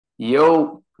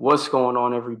Yo, what's going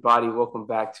on, everybody? Welcome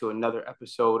back to another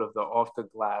episode of the Off the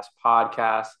Glass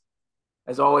podcast.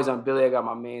 As always, I'm Billy. I got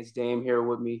my man's Dame here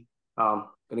with me.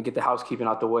 Gonna get the housekeeping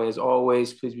out the way. As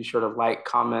always, please be sure to like,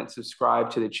 comment,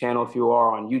 subscribe to the channel if you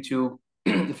are on YouTube.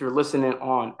 If you're listening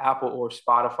on Apple or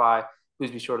Spotify, please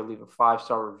be sure to leave a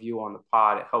 5-star review on the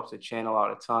pod. It helps the channel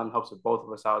out a ton, helps both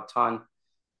of us out a ton.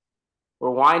 We're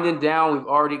winding down. We've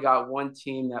already got one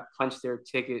team that punched their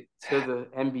ticket to the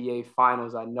NBA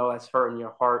Finals. I know that's hurting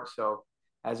your heart. So,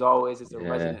 as always, as a Yeah,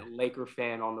 resident Laker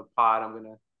fan on the pod, I'm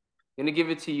gonna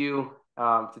give it to you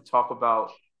to talk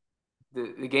about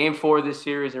the game four of this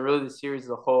series and really the series as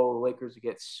a whole. The Lakers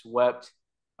get swept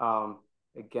um,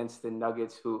 against the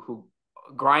Nuggets, who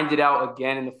grinded out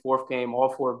again in the fourth game. All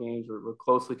four games were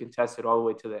closely contested all the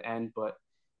way to the end, but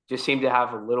just seemed to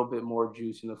have a little bit more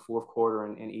juice in the fourth quarter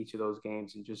in each of those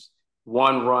games, and just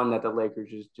one run that the Lakers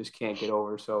just can't get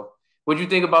over. So, what do you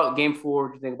think about Game Four? What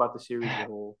do you think about the series as a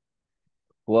whole?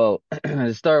 well,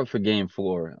 to start for game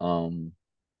four,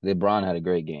 LeBron had a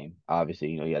great game.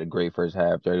 Obviously, he had a great first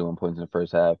half, 31 points in the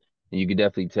first half. And you could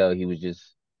definitely tell he was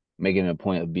just making a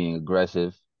point of being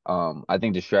aggressive. I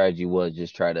think the strategy was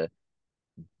just try to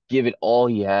give it all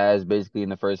he has basically in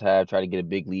the first half, try to get a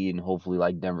big lead, and hopefully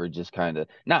like Denver just kind of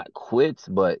not quits,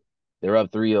 but they're up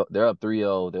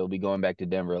 3-0. They'll be going back to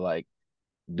Denver like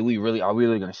are we really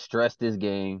going to stress this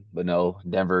game? But no,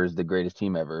 Denver is the greatest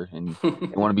team ever, and they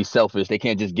want to be selfish. They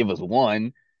can't just give us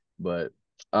one. But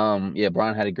yeah,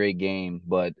 Bron had a great game,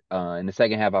 but in the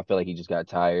second half, I feel like he just got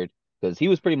tired because he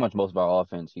was pretty much most of our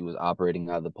offense. He was operating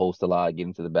out of the post a lot,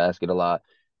 getting to the basket a lot.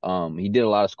 He did a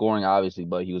lot of scoring, obviously,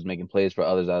 but he was making plays for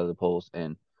others out of the post.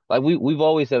 And like we've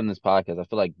always said in this podcast, I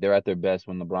feel like they're at their best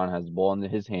when LeBron has the ball in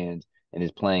his hands and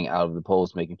is playing out of the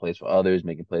post, making plays for others,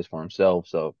 making plays for himself.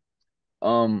 So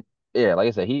yeah, like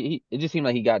I said, he it just seemed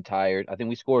like he got tired. I think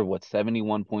we scored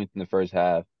 71 points in the first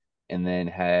half, and then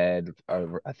had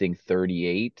I think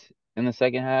 38 in the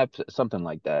second half, something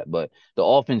like that. But the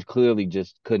offense clearly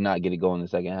just could not get it going in the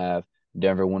second half.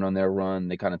 Denver went on their run.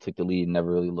 They kind of took the lead and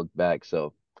never really looked back.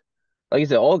 So, like I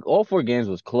said, all four games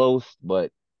was close,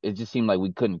 but it just seemed like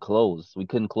we couldn't close. We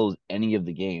couldn't close any of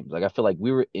the games. Like I feel like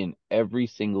we were in every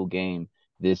single game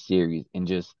this series and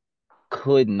just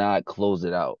could not close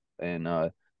it out. And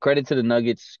credit to the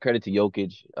Nuggets, credit to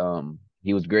Jokic.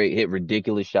 He was great, hit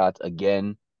ridiculous shots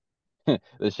again.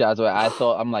 The shots where I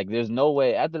thought I'm like, there's no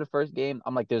way after the first game,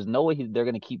 I'm like, there's no way they're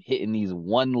gonna keep hitting these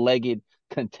one-legged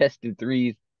contested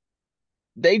threes.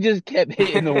 They just kept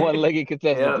hitting the one-legged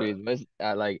contested Yeah. threes.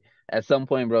 But like at some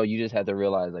point, bro, you just have to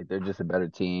realize like they're just a better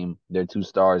team. Their two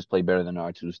stars play better than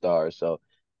our two stars. So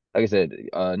like I said,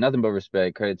 nothing but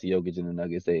respect. Credit to Jokic and the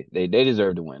Nuggets. They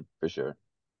deserve to win for sure.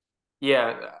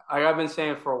 Yeah, like I've been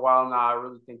saying for a while now, I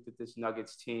really think that this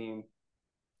Nuggets team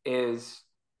is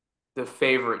the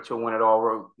favorite to win it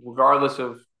all, regardless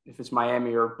of if it's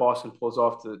Miami or Boston pulls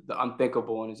off the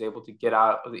unthinkable and is able to get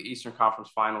out of the Eastern Conference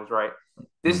Finals, right?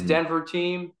 This Hmm. Denver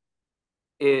team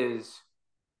is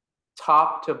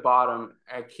top to bottom.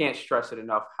 I can't stress it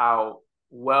enough how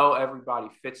well everybody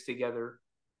fits together,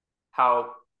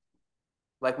 how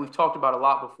like we've talked about a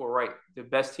lot before, right? The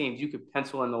best teams, you could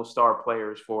pencil in those star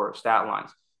players for stat lines.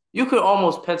 You could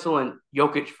almost pencil in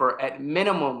Jokic for at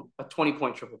minimum a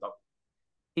 20-point triple double.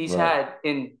 He's Right. had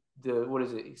in the what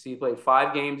is it? He played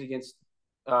 5 games against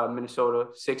Minnesota,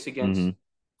 6 against Hmm.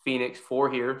 Phoenix, 4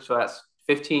 here, so that's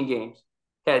 15 games.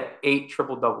 He had 8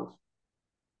 triple doubles.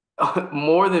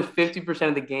 More than 50%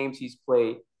 of the games he's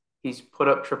played, he's put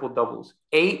up triple doubles.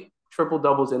 8 triple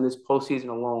doubles in this postseason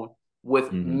alone, with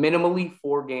Hmm. minimally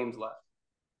 4 games left.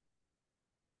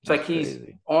 It's That's like he's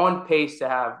crazy. on pace to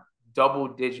have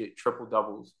double-digit triple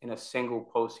doubles in a single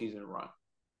postseason run.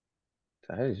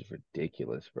 That is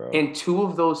ridiculous, bro. And 2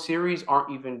 of those series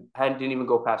didn't even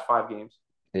go past 5 games.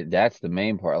 That's the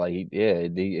main part. Like,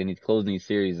 and he's closing these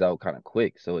series out kind of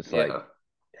quick. So it's like, Yeah.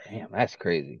 damn, that's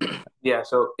crazy. Yeah.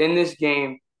 So in this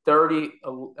game, 30,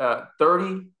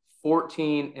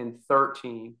 14, and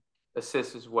 13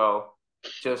 assists as well.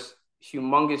 Just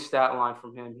humongous stat line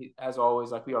from him. As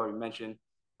always, like we already mentioned,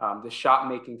 the shot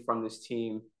making from this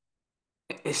team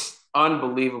is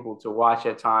unbelievable to watch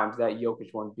at times. That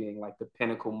Jokic one being like the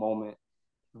pinnacle moment.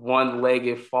 One leg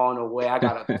is falling away. I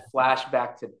got a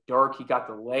flashback to Dirk. He got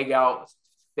the leg out,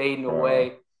 fading Bro,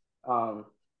 away, um,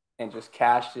 and just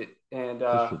cashed it. And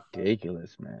just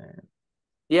ridiculous, man.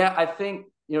 yeah, I think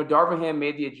Darvingham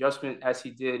made the adjustment as he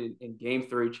did in Game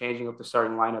Three, changing up the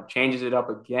starting lineup. Changes it up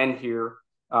again here.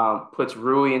 Puts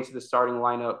Rui into the starting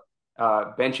lineup.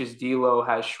 Benches D'Lo,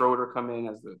 has Schroeder come in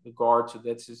as the guard. So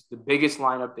that's just the biggest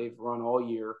lineup they've run all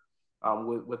year.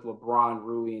 with LeBron,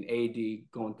 Rui, and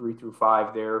AD going 3 through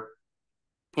 5 there.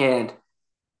 And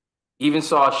even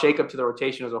saw a shakeup to the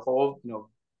rotation as a whole.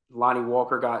 Lonnie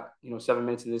Walker got 7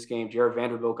 minutes in this game. Jared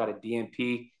Vanderbilt got a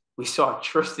DNP. We saw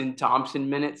Tristan Thompson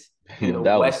minutes in the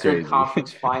That was Western crazy.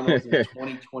 Conference Finals in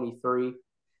 2023.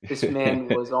 This man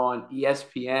was on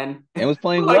ESPN. And was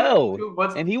playing like, well. dude,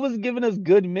 what's And he was giving us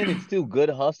good minutes too. Good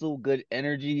hustle, good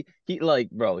energy.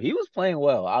 Bro, he was playing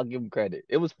well. I'll give him credit.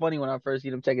 It was funny when I first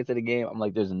seen him check into the game. I'm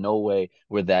like, there's no way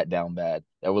we're that down bad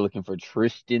that we're looking for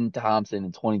Tristan Thompson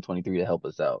in 2023 to help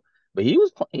us out. But he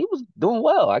was doing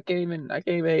well. I can't even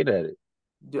hate at it.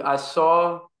 dude, I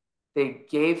saw they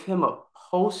gave him a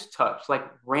post touch, like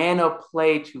ran a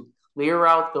play to clear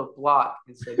out the block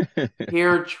and said,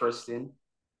 "Here, Tristan."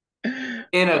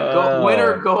 In a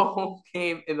winner uh, go home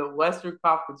game in the Western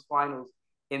Conference Finals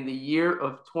in the year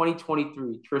of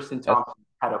 2023, Tristan that's Thompson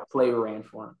had a play ran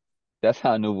for that's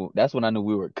how I knew. That's when I knew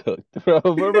we were cooked, bro.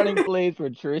 If we're running plays for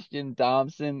Tristan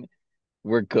Thompson,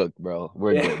 we're cooked, bro.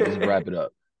 We're good. Just him. wrap it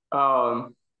up.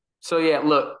 So yeah,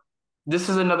 look, this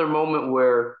is another moment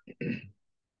where,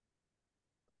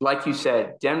 like you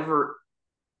said, Denver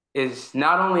is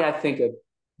not only, I think, a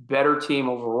better team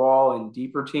overall and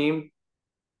deeper team.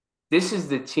 This is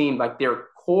the team, like their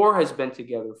core has been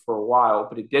together for a while,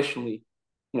 but additionally,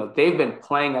 they've been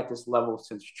playing at this level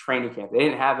since training camp. They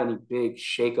didn't have any big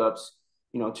shakeups,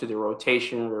 to their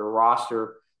rotation or their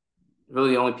roster.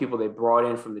 Really, the only people they brought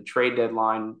in from the trade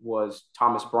deadline was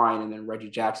Thomas Bryant, and then Reggie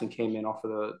Jackson came in off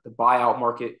of the buyout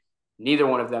market. Neither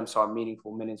one of them saw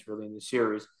meaningful minutes really in the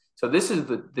series. So this is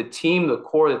the team, the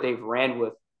core that they've ran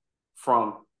with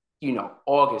from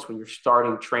August when you're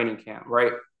starting training camp,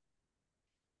 right?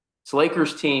 This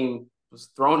Lakers team was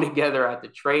thrown together at the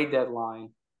trade deadline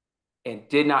and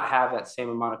did not have that same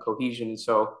amount of cohesion. And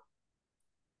so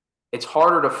it's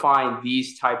harder to find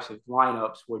these types of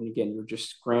lineups when, again, you're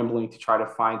just scrambling to try to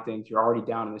find things. You're already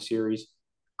down in the series.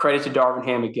 Credit to Darvin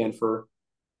Ham again for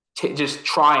just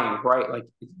trying, right? Like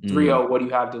 3-0, what do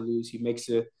you have to lose? He makes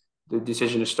the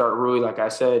decision to start Rui. Like I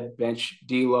said, bench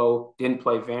D'Lo, didn't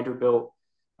play Vanderbilt.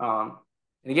 And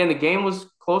again, the game was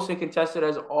close and contested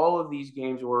as all of these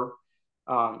games were,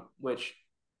 which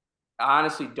I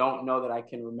honestly don't know that I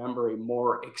can remember a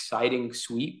more exciting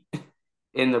sweep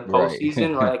in the Right.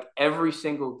 postseason. Right, like every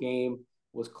single game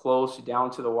was close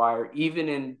down to the wire. Even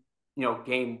in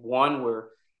game one where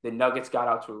the Nuggets got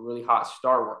out to a really hot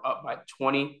start, we're up by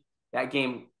 20. That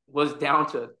game was down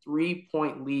to a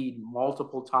 3-point lead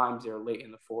multiple times there late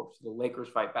in the fourth. So the Lakers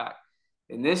fight back.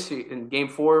 In game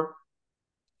four,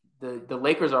 the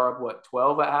Lakers are up what,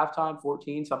 12 at halftime,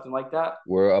 14, something like that.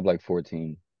 We're up like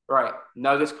 14. Right.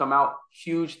 Nuggets come out,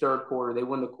 huge third quarter. They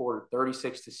win the quarter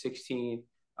 36-16,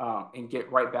 and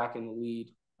get right back in the lead,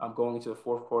 going into the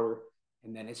fourth quarter.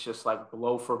 And then it's just like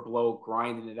blow for blow,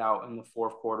 grinding it out in the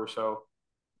fourth quarter. So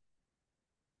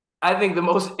I think the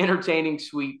most entertaining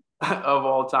sweep of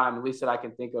all time, at least that I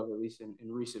can think of, at least in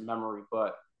recent memory.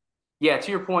 But yeah,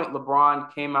 to your point,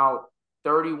 LeBron came out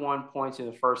 31 points in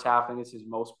the first half. I think it's his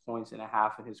most points in a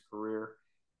half in his career.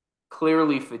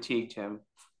 Clearly fatigued him.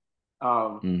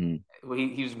 Um, hmm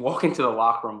he was walking to the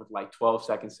locker room with like 12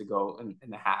 seconds to go in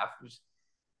the half. He was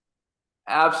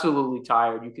absolutely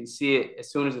tired. You can see it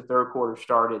as soon as the third quarter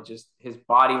started. Just his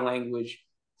body language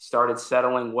started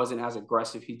settling, wasn't as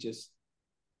aggressive. He's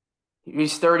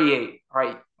 38,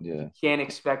 right? You Yeah. can't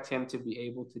expect him to be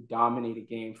able to dominate a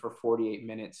game for 48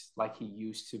 minutes like he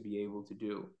used to be able to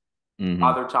do. hmm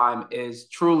Father Time is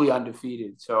truly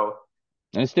undefeated. So,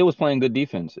 And he still was playing good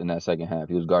defense in that second half.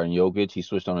 He was guarding Jokic. He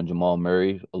switched on to Jamal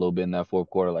Murray a little bit in that fourth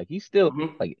quarter. Like he's still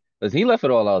like, cause he left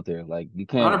it all out there. Like you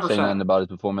can't say 100%. nothing about his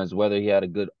performance. Whether he had a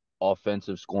good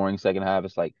offensive scoring second half,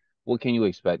 it's like, what can you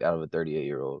expect out of a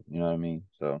 38-year-old? You know what I mean?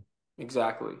 So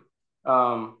Exactly.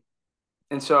 Um,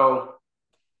 and so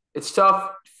it's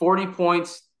tough. 40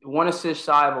 points, 1 assist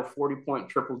shy of a 40-point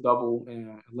triple double in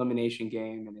an elimination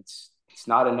game, and it's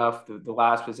not enough. The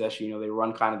last possession, they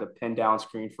run kind of the pin down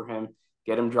screen for him,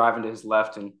 get him driving to his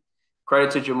left, and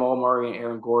credit to Jamal Murray and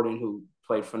Aaron Gordon who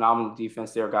played phenomenal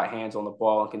defense there, got hands on the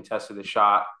ball and contested the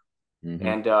shot, hmm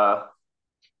and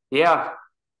yeah,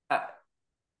 I,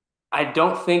 I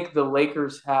don't think the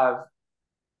Lakers have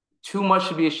too much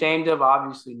to be ashamed of.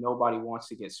 Obviously, nobody wants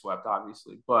to get swept,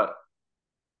 obviously, but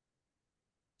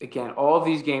again, all of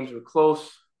these games were close.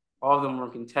 All of them were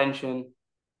in contention.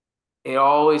 It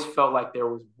always felt like there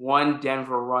was one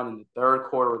Denver run in the third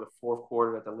quarter or the fourth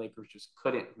quarter that the Lakers just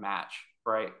couldn't match,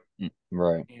 right?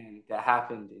 Right. And that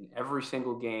happened in every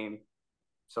single game.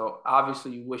 So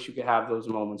obviously, you wish you could have those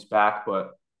moments back.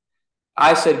 But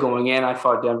I said going in, I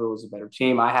thought Denver was a better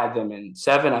team. I had them in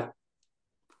 7.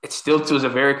 it still was a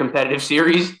very competitive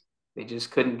series. They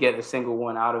just couldn't get a single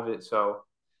one out of it. So,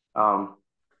 um,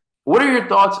 what are your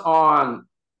thoughts on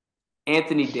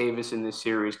Anthony Davis in this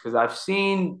series? Because I've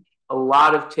seen a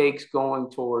lot of takes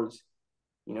going towards,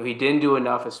 he didn't do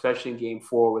enough, especially in game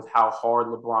 4 with how hard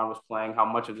LeBron was playing, how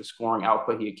much of the scoring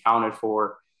output he accounted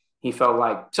for.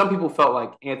 Some people felt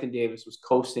like Anthony Davis was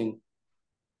coasting.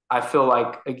 I feel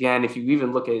like, again, if you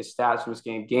even look at his stats from this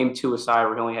game 2 aside,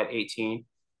 where he only had 18,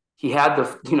 he had the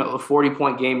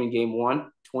 40-point game in game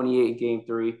 1, 28 in game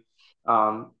 3,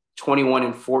 21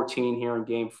 and 14 here in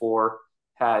game 4,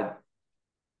 had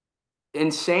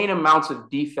insane amounts of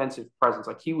defensive presence.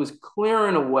 Like he was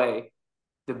clearing away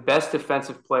the best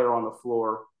defensive player on the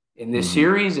floor in this Hmm.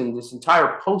 series and this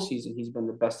entire postseason. He's been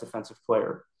the best defensive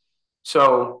player.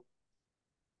 So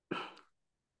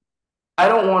I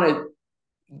don't want to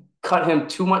cut him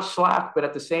too much slack, but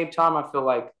at the same time, I feel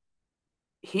like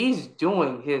he's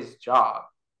doing his job.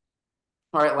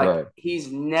 All right, like Right.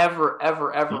 he's never,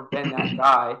 ever, ever been that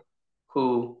guy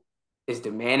who is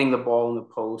demanding the ball in the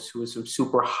post, who is some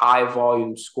super high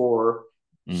volume scorer.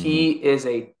 Hmm. He is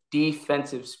a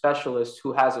defensive specialist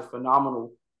who has a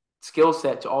phenomenal skill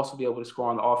set to also be able to score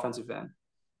on the offensive end.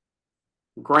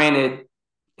 Granted,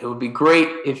 it would be great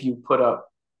if you put up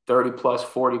 30 plus,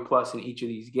 40 plus in each of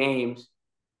these games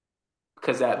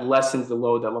because that lessens the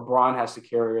load that LeBron has to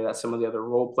carry or that some of the other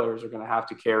role players are going to have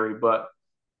to carry. But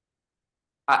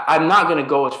I'm not going to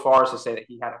go as far as to say that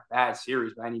he had a bad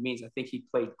series by any means. I think he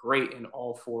played great in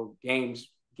all 4 games,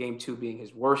 game 2 being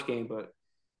his worst game. But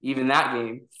even that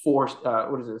game,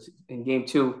 what is this? In game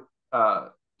 2,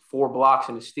 4 blocks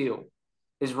and a steal.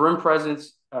 His his rim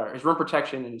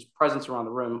protection and his presence around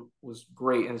the rim was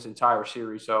great in his entire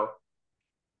series. So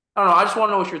I don't know. I just want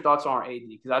to know what your thoughts are on AD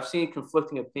because I've seen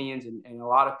conflicting opinions and a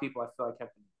lot of people I feel like have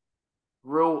been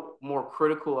real more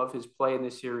critical of his play in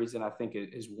this series than I think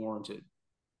is warranted.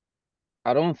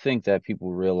 I don't think that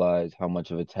people realize how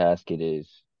much of a task it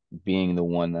is being the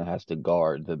one that has to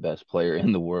guard the best player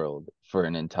in the world for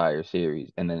an entire series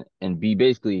and be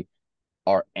basically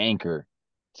our anchor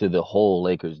to the whole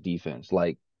Lakers defense.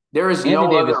 Like There is Anthony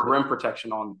no other Davis, rim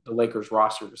protection on the Lakers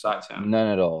roster besides him. none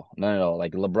at all, none at all.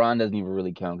 Like LeBron doesn't even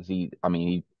really count because I mean,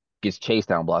 he gets chased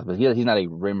down blocks, but he's not a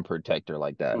rim protector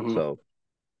like that. Mm-hmm. So,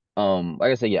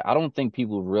 like I said, yeah, I don't think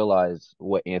people realize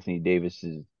what Anthony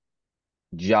Davis's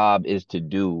job is to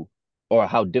do, or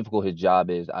how difficult his job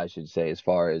is, I should say, as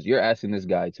far as you're asking this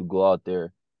guy to go out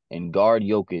there and guard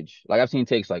Jokic. Like I've seen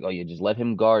takes like, oh yeah, just let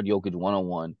him guard Jokic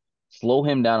 1-on-1, slow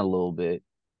him down a little bit,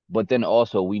 but then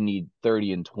also we need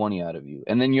 30 and 20 out of you.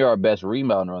 And then you're our best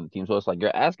rebounder on the team. So it's like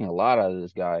you're asking a lot out of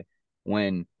this guy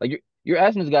when like you're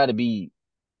asking this guy to be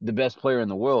the best player in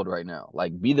the world right now.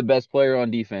 Like be the best player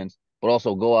on defense, but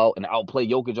also go out and outplay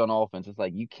Jokic on offense. It's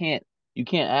like you can't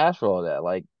ask for all that.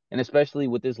 Like and especially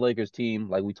with this Lakers team,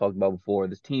 like we talked about before,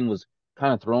 this team was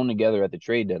kind of thrown together at the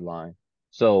trade deadline.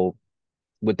 So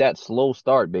with that slow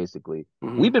start, basically,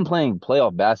 we've Mm-hmm. been playing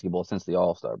playoff basketball since the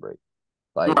All-Star break.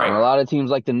 Like when a Right. lot of teams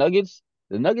like the Nuggets,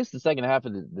 the second half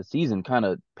of the season kind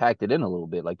of packed it in a little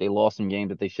bit. Like they lost some games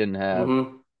that they shouldn't have.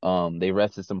 Mm-hmm. They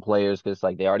rested some players because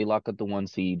like they already locked up the 1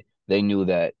 seed. They knew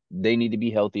that they need to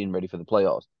be healthy and ready for the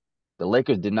playoffs. The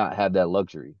Lakers did not have that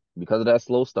luxury because of that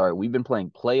slow start. We've been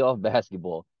playing playoff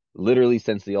basketball literally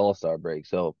since the All-Star break.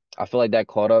 So I feel like that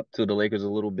caught up to the Lakers a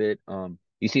little bit.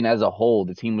 You seen as a whole,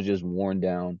 the team was just worn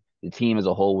down. The team as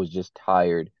a whole was just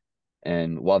tired.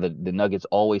 And while the Nuggets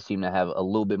always seem to have a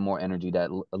little bit more energy, a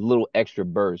little extra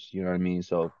burst, you know what I mean?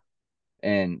 So,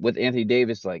 and with Anthony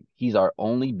Davis, like he's our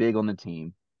only big on the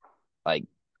team. Like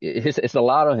it's a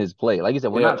lot on his plate. Like you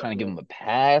said, we're not Yeah. trying to give Yeah. him a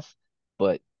pass,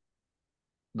 but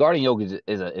guarding Jokic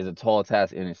is a tall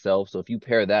task in itself. So if you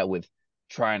pair that with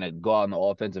trying to go out on the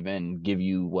offensive end and give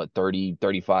you what 30,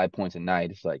 35 points a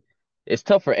night, it's like it's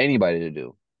tough for anybody to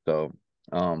do. So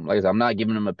like I said, I'm not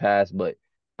giving him a pass, but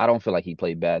I don't feel like he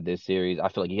played bad this series. I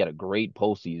feel like he had a great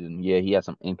postseason. Yeah, he had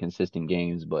some inconsistent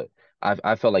games, but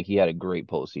I felt like he had a great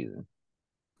postseason.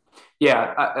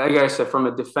 Yeah. Like I said, from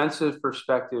a defensive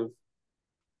perspective,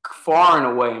 far and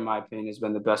away, in my opinion, has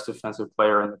been the best defensive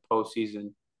player in the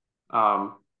postseason.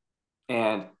 Um,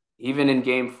 and even in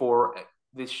game 4,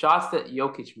 the shots that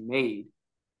Jokic made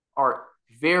are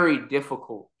very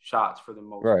difficult shots for the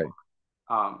most Right.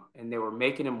 part. And they were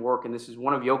making him work. And this is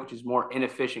one of Jokic's more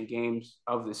inefficient games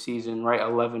of the season, right?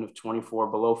 11 of 24,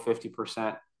 below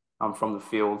 50% from the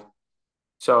field.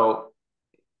 So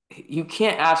you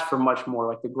can't ask for much more.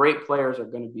 Like the great players are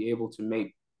going to be able to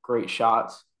make great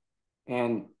shots.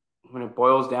 And when it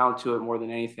boils down to it, more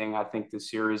than anything, I think the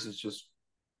series is just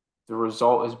the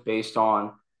result is based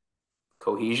on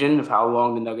cohesion of how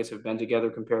long the Nuggets have been together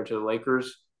compared to the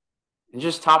Lakers. and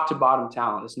just top to bottom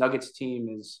talent. This Nuggets team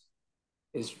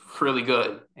is really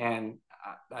good, and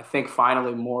I think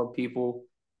finally more people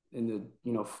in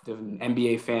the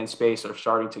NBA fan space are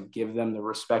starting to give them the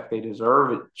respect they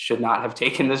deserve. It should not have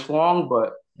taken this long,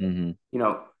 but Hmm. you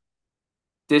know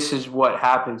this is what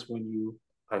happens when you,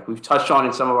 like we've touched on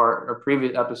in some of our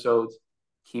previous episodes,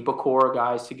 keep a core of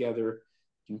guys together.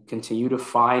 You continue to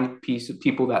find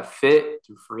people that fit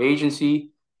through free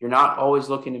agency. You're not always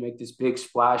looking to make this big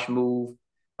splash move.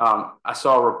 I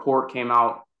saw a report came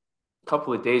out a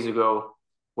couple of days ago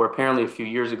where apparently a few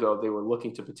years ago they were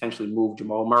looking to potentially move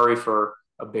Jamal Murray for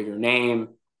a bigger name.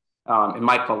 And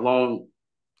Mike Malone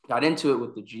got into it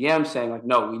with the GM saying like,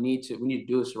 no, we need to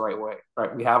do this the right way.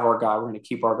 Right, we have our guy. We're going to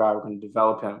keep our guy. We're going to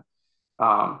develop him.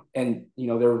 And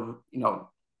they're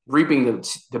reaping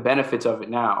the benefits of it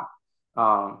now.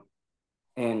 Um,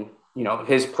 and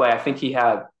his play, I think he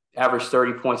had averaged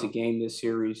 30 points a game this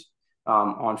series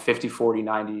on 50, 40,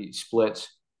 90 splits.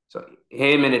 So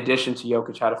him, in addition to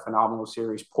Jokic, had a phenomenal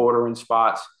series. Porter in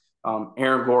spots.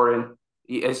 Aaron Gordon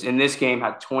in this game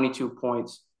had 22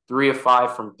 points, 3 of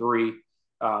 5 from three.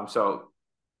 So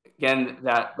again,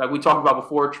 that like we talked about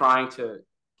before, trying to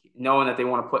knowing that they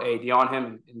want to put AD on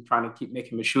him and trying to keep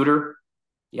making him a shooter.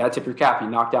 You got to tip your cap. He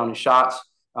knocked down his shots.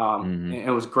 Hmm. And it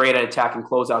was great at attacking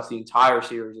closeouts the entire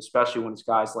series, especially when it's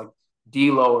guys like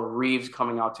D'Lo or Reeves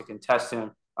coming out to contest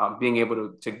him, being able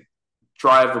to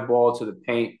drive the ball to the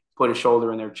paint, put a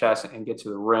shoulder in their chest, and get to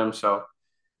the rim. So,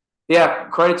 yeah,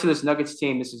 credit to this Nuggets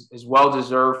team. This is well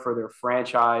deserved for their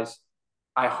franchise.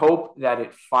 I hope that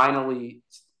it finally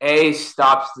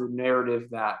stops the narrative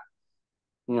that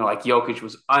like Jokic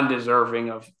was undeserving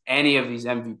of any of these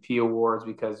MVP awards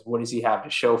because what does he have to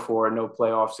show for it? No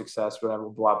playoff success, whatever,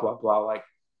 blah, blah, blah. Like,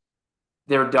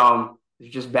 they're dumb. They're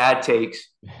just bad takes.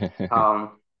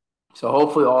 Um, so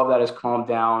hopefully all of that has calmed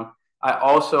down. I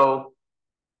also,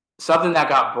 something that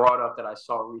got brought up that I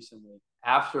saw recently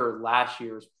after last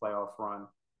year's playoff run,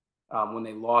 when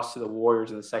they lost to the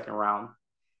Warriors in the second round,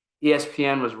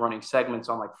 ESPN was running segments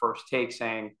on like First Take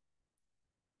saying,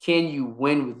 can you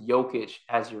win with Jokic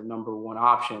as your number one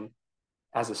option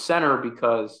as a center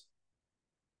because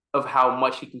of how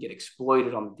much he can get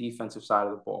exploited on the defensive side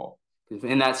of the ball? Because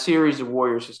in that series, the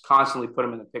Warriors just constantly put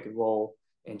him in the pick and roll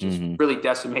and just Hmm. really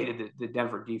decimated the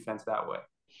Denver defense that way.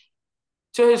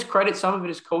 To his credit, some of it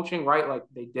is coaching, right? Like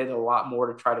they did a lot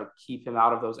more to try to keep him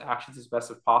out of those actions as best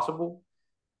as possible.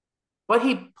 But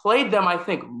he played them, I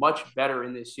think, much better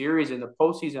in this series. In the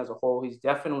postseason as a whole, he's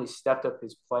definitely stepped up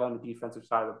his play on the defensive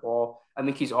side of the ball. I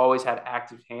think he's always had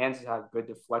active hands. He's had good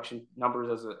deflection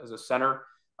numbers as a center.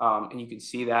 And you can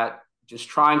see that just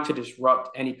trying to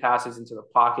disrupt any passes into the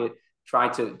pocket,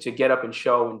 trying to get up and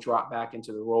show and drop back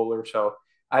into the roller. So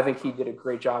I think he did a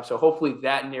great job. So hopefully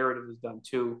that narrative is done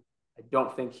too. I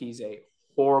don't think he's a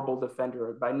horrible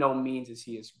defender. By no means is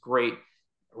he as great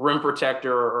rim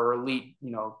protector or elite,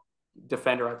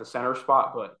 defender at the center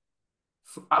spot, but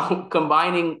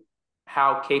combining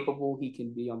how capable he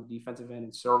can be on the defensive end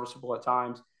and serviceable at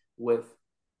times with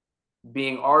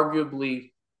being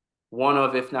arguably one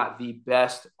of, if not the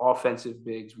best offensive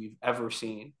bigs we've ever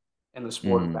seen in the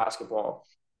sport of Hmm. basketball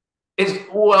is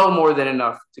well more than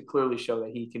enough to clearly show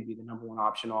that he can be the number one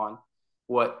option on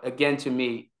what, again, to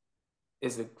me,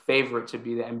 is the favorite to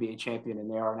be the NBA champion, and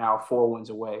they are now 4 wins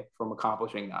away from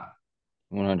accomplishing that.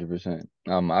 100%.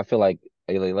 I feel like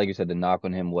you said, the knock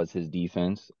on him was his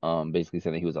defense. Basically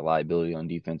saying that he was a liability on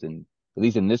defense, and at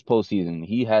least in this postseason,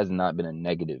 he has not been a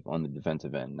negative on the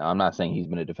defensive end. Now, I'm not saying he's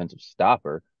been a defensive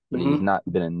stopper, but he's Mm-hmm. not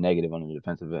been a negative on the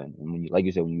defensive end. And when you, like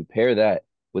you said, when you pair that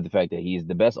with the fact that he's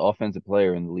the best offensive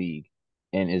player in the league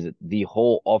and is the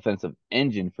whole offensive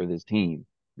engine for this team,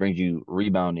 brings you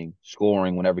rebounding,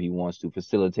 scoring whenever he wants to,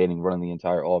 facilitating, running the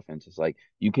entire offense. It's like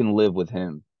you can live with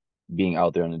him being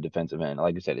out there on the defensive end.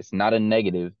 Like I said, it's not a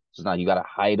negative. It's not you got to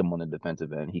hide him on the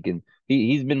defensive end.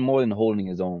 He's been more than holding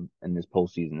his own in this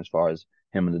postseason as far as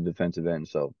him on the defensive end.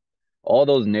 So all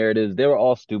those narratives, they were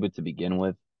all stupid to begin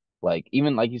with. Like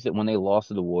even like you said, when they lost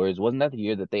to the Warriors, wasn't that the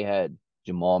year that they had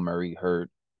Jamal Murray hurt,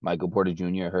 Michael Porter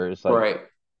Jr. hurt? It's like, Right.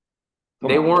 come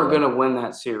They on, bro. weren't Like going to win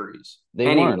that series they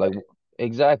weren't anyway. like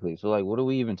exactly. So like, what are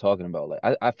we even talking about?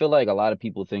 Like, I feel like a lot of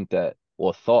people think that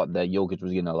or thought that Jokic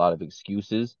was getting a lot of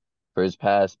excuses for his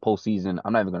past postseason.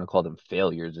 I'm not even gonna call them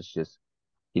failures. It's just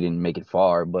he didn't make it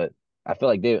far. But I feel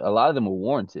like a lot of them were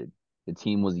warranted. The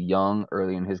team was young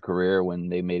early in his career when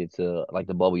they made it to like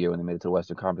the bubble year when they made it to the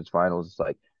Western Conference Finals. It's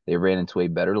like they ran into a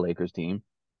better Lakers team.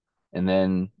 And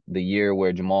then the year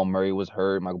where Jamal Murray was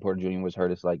hurt, Michael Porter Jr. was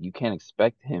hurt, it's like you can't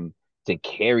expect him to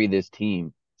carry this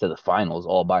team to the finals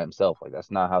all by himself. Like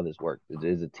that's not how this works. It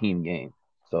is a team game.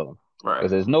 So Right.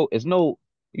 Because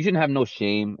you shouldn't have no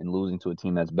shame in losing to a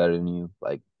team that's better than you.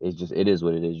 Like it is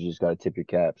what it is. You just gotta tip your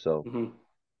cap. So Hmm.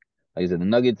 like I said, the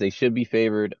Nuggets, they should be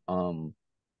favored.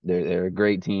 They're a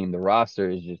great team. The roster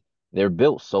is just they're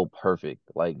built so perfect.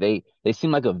 Like they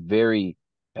seem like a very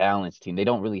balanced team. They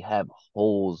don't really have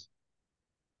holes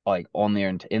like on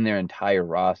their in their entire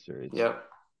roster. Yep.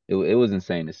 It was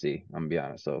insane to see. I'm gonna be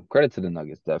honest. So credit to the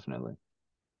Nuggets, definitely.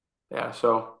 Yeah.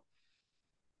 So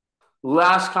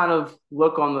last kind of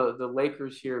look on the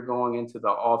Lakers here going into the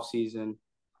offseason.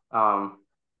 Um,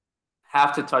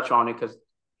 have to touch on it because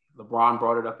LeBron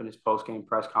brought it up in his post game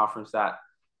press conference that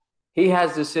he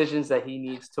has decisions that he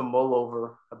needs to mull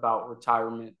over about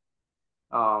retirement.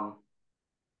 Um,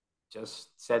 just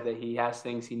said that he has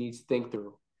things he needs to think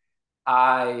through.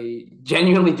 I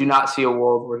genuinely do not see a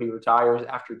world where he retires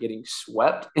after getting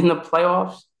swept in the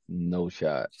playoffs. No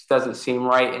shot. Just doesn't seem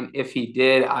right. And if he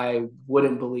did, I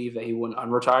wouldn't believe that he wouldn't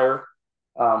unretire.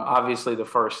 Obviously, the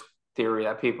first theory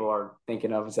that people are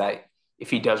thinking of is that if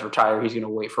he does retire, he's going to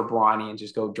wait for Bronny and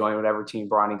just go join whatever team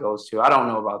Bronny goes to. I don't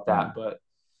know about that, Mm, but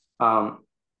um,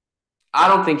 I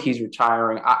don't think he's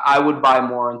retiring. I would buy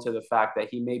more into the fact that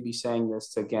he may be saying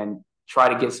this to, again, try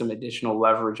to get some additional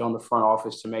leverage on the front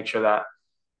office to make sure that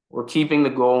we're keeping the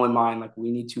goal in mind. Like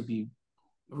we need to be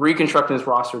reconstructing this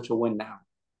roster to win now.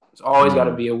 It's always got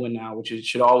to mm, be a win now, which it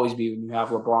should always be when you have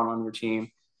LeBron on your team,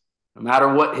 no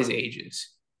matter what his age is.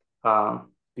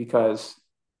 Because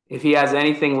if he has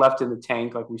anything left in the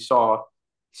tank, like we saw,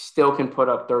 still can put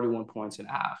up 31 points and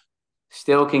a half,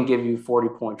 still can give you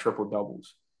 40-point triple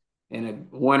doubles in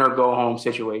a win or go home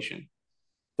situation.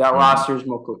 That mm, roster is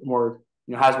more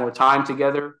has more time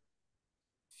together,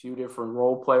 a few different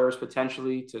role players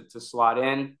potentially to slot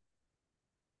in.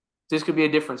 This could be a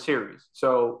different series.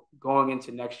 So going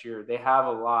into next year, they have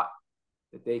a lot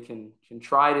that they can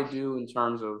try to do in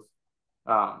terms of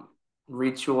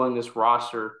retooling this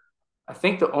roster. I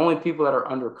think the only people that are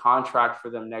under contract for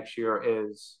them next year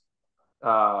is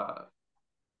uh,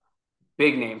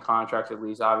 big name contracts, at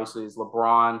least. Obviously, is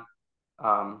LeBron.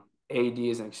 AD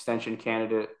is an extension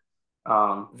candidate.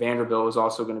 Vanderbilt is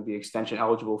also going to be extension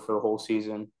eligible for the whole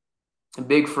season. A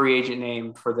big free agent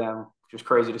name for them, which is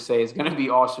crazy to say, is going to be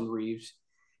Austin Reeves.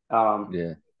 Um,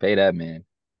 yeah. Pay that man.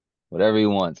 Whatever he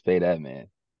wants, pay that man.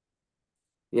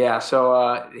 yeah, so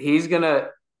I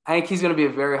think he's gonna be a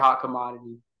very hot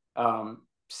commodity,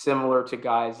 similar to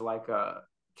guys like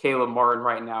Caleb Martin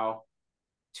right now.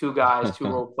 Two guys, two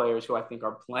role players who I think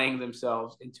are playing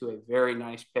themselves into a very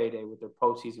nice payday with their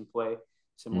postseason play,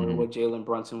 similar to Hmm. what Jalen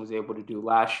Brunson was able to do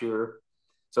last year.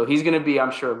 So he's going to be,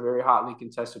 I'm sure, a very hotly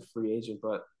contested free agent.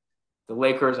 But the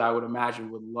Lakers, I would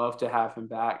imagine, would love to have him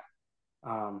back.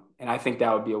 And I think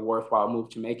that would be a worthwhile move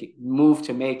to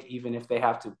make, even if they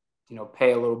have to,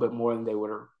 pay a little bit more than they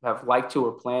would have liked to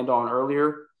or planned on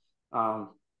earlier. Um,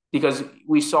 because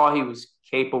we saw he was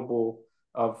capable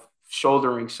of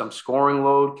shouldering some scoring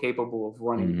load, capable of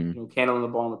running, Hmm. handling the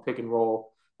ball in the pick and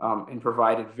roll, and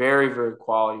provided very, very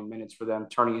quality minutes for them,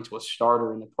 turning into a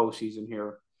starter in the postseason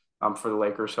here for the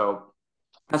Lakers. So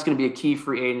that's going to be a key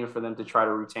free agent for them to try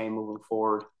to retain moving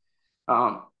forward.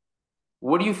 Um,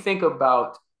 what do you think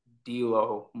about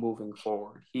D'Lo moving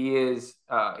forward? He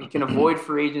can avoid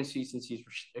free agency since he's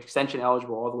extension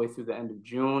eligible all the way through the end of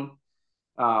June,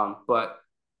 but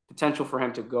potential for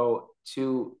him to go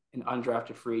to an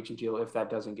undrafted free agent deal if that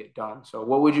doesn't get done. So,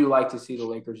 what would you like to see the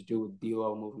Lakers do with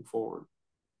D'Lo moving forward?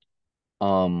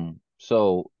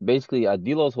 So basically,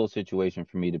 D'Lo's whole situation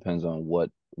for me depends on what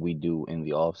we do in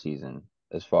the off season.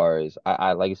 As far as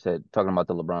I like I said, talking about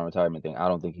the LeBron retirement thing, I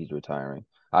don't think he's retiring.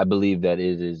 I believe that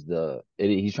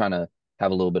he's trying to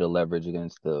have a little bit of leverage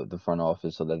against the front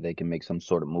office so that they can make some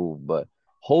sort of move. But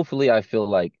hopefully,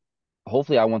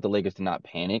 hopefully, I want the Lakers to not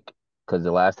panic because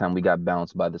the last time we got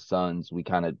bounced by the Suns, we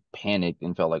kind of panicked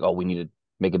and felt like, oh, we need to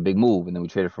make a big move, and then we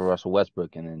traded for Russell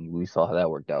Westbrook, and then we saw how that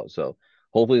worked out. So.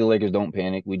 Hopefully the Lakers don't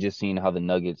panic. We just seen how the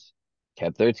Nuggets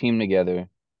kept their team together.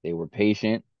 They were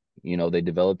patient. They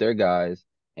developed their guys,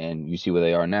 and you see where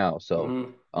they are now. So,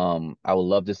 Mm-hmm. I would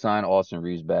love to sign Austin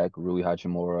Reeves back, Rui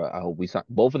Hachimura. I hope we sign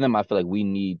both of them. I feel like we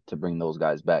need to bring those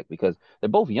guys back because they're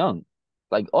both young.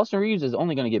 Like Austin Reeves is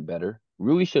only going to get better.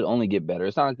 Rui should only get better.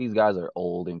 It's not like these guys are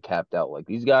old and capped out. Like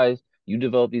these guys, you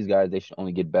develop these guys, they should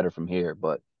only get better from here.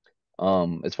 But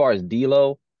as far as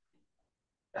D'Lo.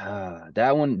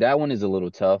 That one is a little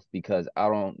tough because I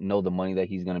don't know the money that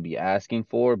he's going to be asking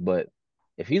for, but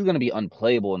if he's going to be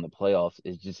unplayable in the playoffs,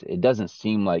 it doesn't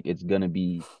seem like it's going to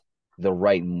be the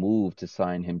right move to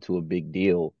sign him to a big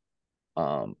deal.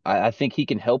 I think he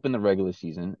can help in the regular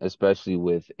season, especially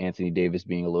with Anthony Davis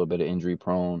being a little bit of injury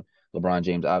prone. LeBron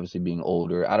James obviously being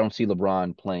older. I don't see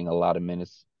LeBron playing a lot of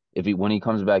minutes. If he when he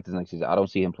comes back this next season, I don't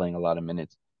see him playing a lot of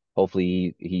minutes.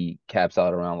 Hopefully he caps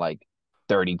out around like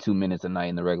 32 minutes a night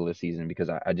in the regular season because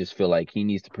I just feel like he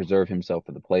needs to preserve himself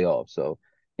for the playoffs. So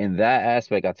in that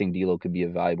aspect, I think D'Lo could be a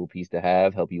valuable piece to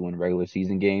have, help you win regular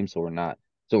season games. So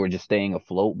we're just staying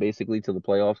afloat basically till the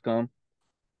playoffs come.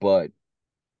 But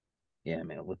yeah,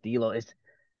 man, with D'Lo,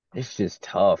 it's just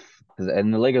tough.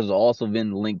 And the Lakers have also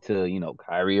been linked to,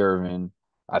 Kyrie Irving.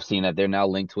 I've seen that they're now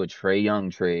linked to a Trae Young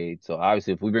trade. So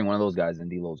obviously, if we bring one of those guys, then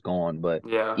D'Lo's gone. But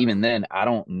Yeah. even then, I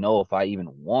don't know if I even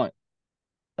want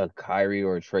a Kyrie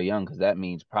or a Trae Young because that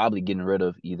means probably getting rid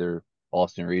of either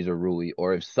Austin Reeves or Rui.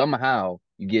 Or if somehow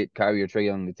you get Kyrie or Trae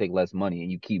Young to take less money and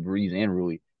you keep Reeves and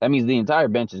Rui, that means the entire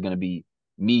bench is going to be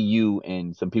me, you,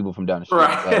 and some people from down the street.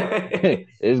 Like Right.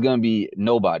 it's going to be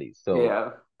nobody. So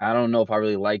Yeah. I don't know if I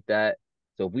really like that.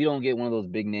 So if we don't get one of those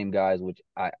big name guys, which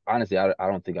I honestly I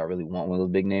don't think I really want one of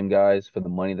those big name guys for the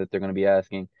money that they're going to be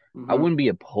asking, I Hmm. wouldn't be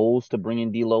opposed to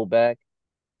bringing D'Lo back,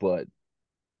 but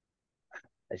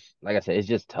like I said, it's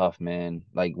just tough, man.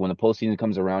 Like when the postseason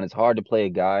comes around, it's hard to play a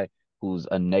guy who's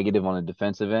a negative on the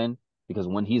defensive end because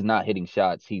when he's not hitting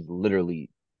shots, he's literally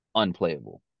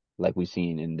unplayable, like we've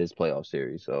seen in this playoff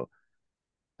series. So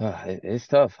it's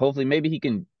tough. Hopefully, maybe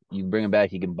you bring him back,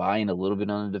 he can buy in a little bit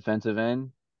on the defensive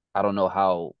end. I don't know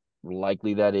how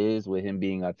likely that is with him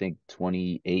being, I think,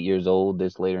 28 years old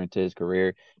this later into his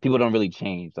career. People don't really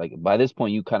change. Like by this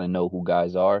point, you kind of know who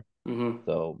guys are. Hmm.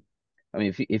 So, I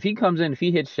mean, if he comes in, if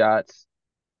he hits shots,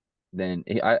 then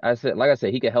like I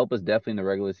said, he could help us definitely in the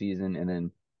regular season, and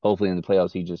then hopefully in the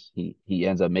playoffs, he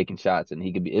ends up making shots, and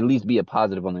he could be at least be a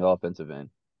positive on the offensive end.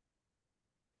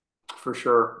 For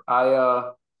sure.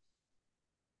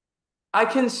 I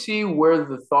can see where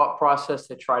the thought process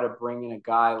to try to bring in a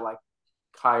guy like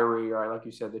Kyrie or like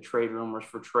you said, the trade rumors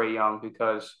for Trae Young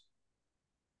because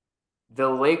the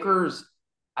Lakers,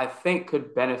 I think,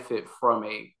 could benefit from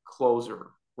a closer,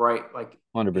 right? Like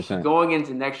 100%. going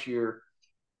into next year,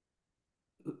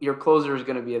 your closer is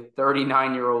going to be a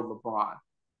 39-year-old LeBron,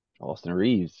 Austin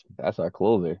Reeves, that's our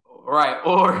closer. right?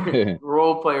 Or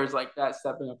role players like that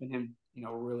stepping up and him,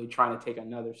 really trying to take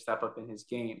another step up in his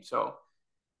game. So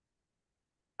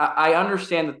I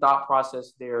understand the thought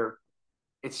process there.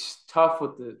 It's tough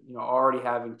with the already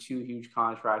having two huge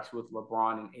contracts with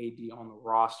LeBron and AD on the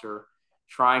roster,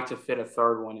 trying to fit a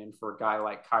third one in for a guy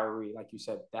like Kyrie, like you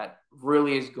said, that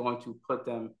really is going to put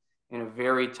them in a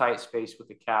very tight space with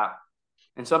the cap.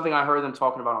 And something I heard them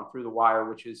talking about on Through the Wire,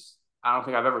 which is I don't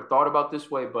think I've ever thought about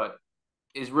this way, but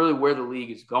is really where the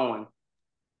league is going.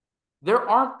 There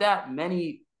aren't that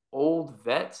many old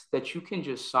vets that you can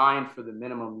just sign for the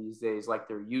minimum these days like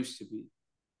there used to be.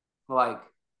 Like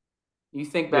you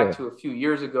think back Yeah, to a few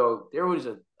years ago, there was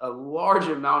a large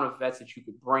amount of vets that you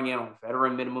could bring in on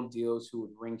veteran minimum deals who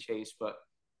would ring chase. But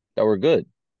that were good.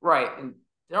 right, and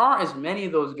there aren't as many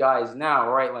of those guys now,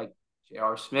 right? Like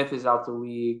J.R. Smith is out the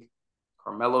league.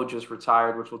 Carmelo just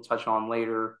retired, which we'll touch on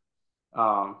later.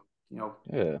 Um, you know,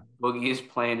 Yeah, Boogie is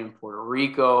playing in Puerto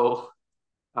Rico.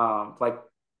 Like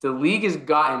the league has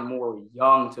gotten more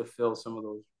young to fill some of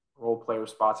those role player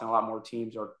spots, and a lot more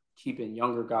teams are keeping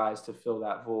younger guys to fill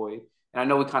that void. And I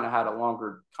know we kind of had a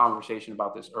longer conversation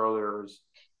about this earlier, is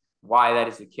why that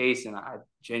is the case. And I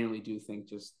genuinely do think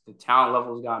just the talent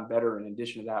level has gotten better. In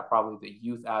addition to that, probably the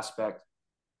youth aspect.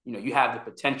 You have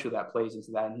the potential that plays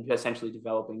into that, and essentially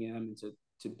developing them into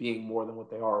being more than what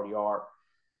they already are.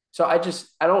 So I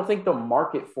don't think the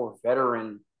market for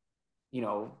veteran, you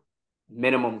know,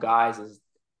 minimum guys is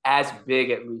as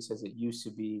big at least as it used to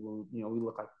be when we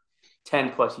look like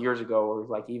 10 plus years ago, or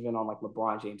like even on like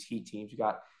LeBron James Heat teams, you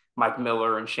got Mike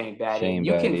Miller and Shane Battier, Shane and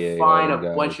you can Battier, all find them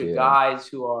a bunch guys. of Yeah. guys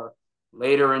who are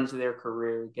later into their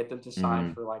career, get them to sign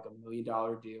Hmm. for like $1 million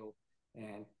deal,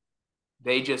 and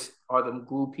they just are the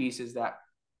glue pieces that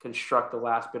construct the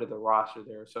last bit of the roster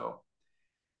there. So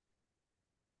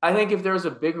I think if there was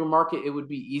a bigger market, it would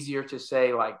be easier to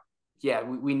say like, yeah,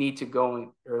 we need to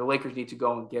go or the Lakers need to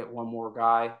go and get one more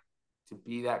guy to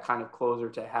be that kind of closer,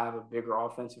 to have a bigger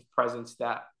offensive presence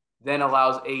that then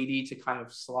allows AD to kind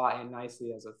of slot in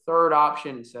nicely as a third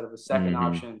option instead of a second Hmm.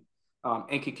 option,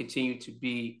 and can continue to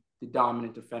be the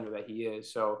dominant defender that he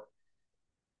is. So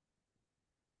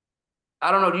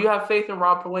I don't know. Do you have faith in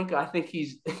Rob Pelinka? I think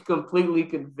he's completely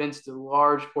convinced a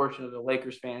large portion of the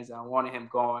Lakers fans that wanted him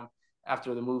gone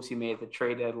after the moves he made at the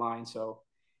trade deadline. So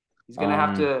he's Um, gonna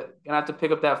have to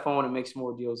pick up that phone and make some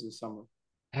more deals this summer.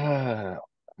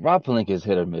 Rob Pelinka is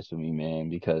hit or miss with me, man.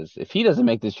 Because if he doesn't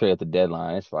make this trade at the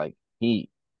deadline, it's like I'd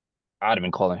have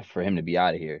been calling for him to be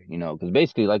out of here. Because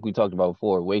basically, like we talked about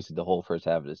before, wasted the whole first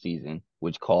half of the season.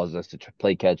 which caused us to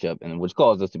play catch up, and which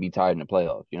caused us to be tied in the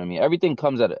playoffs. You know what I mean? Everything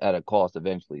comes at a cost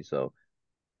eventually. So,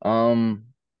 um,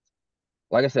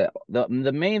 like I said, the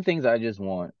main things I just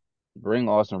want: bring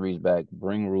Austin Reeves back,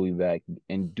 bring Rui back,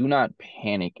 and do not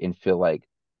panic and feel like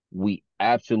we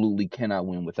absolutely cannot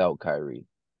win without Kyrie.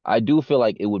 I do feel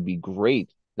like it would be great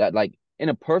that, like, in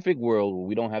a perfect world where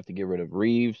we don't have to get rid of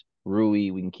Reeves, Rui,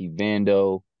 we can keep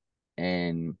Vando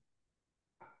and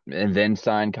then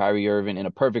sign Kyrie Irving in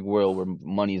a perfect world where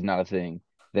money is not a thing,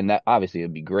 then that obviously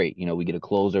it'd be great. You know, we get a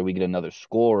closer, we get another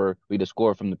scorer, we get a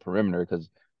scorer from the perimeter because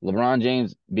LeBron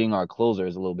James being our closer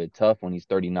is a little bit tough when he's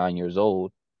 39 years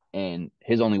old, and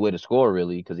his only way to score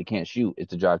really because he can't shoot is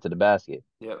to drive to the basket.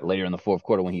 Yep. Later in the fourth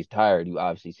quarter when he's tired, you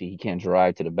obviously see he can't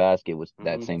drive to the basket with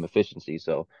that Mm-hmm. same efficiency.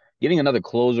 So getting another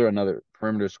closer, another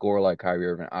perimeter scorer like Kyrie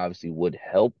Irving obviously would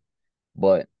help,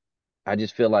 but I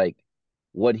just feel like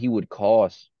what he would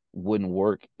cost wouldn't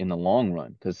work in the long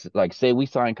run. Because, like, say we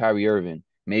sign Kyrie Irving,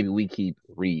 maybe we keep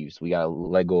Reeves. We got to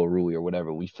let go of Rui or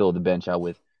whatever. We fill the bench out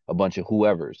with a bunch of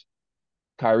whoever's.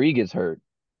 Kyrie gets hurt,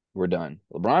 we're done.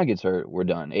 LeBron gets hurt, we're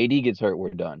done. AD gets hurt, we're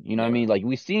done. You know what I Yeah. mean? Like,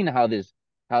 we've seen how this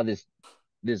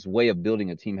way of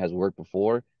building a team has worked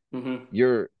before.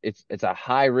 Mm-hmm. It's a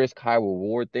high risk, high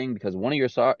reward thing because one of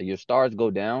your stars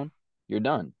go down, you're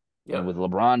done. And Yep. with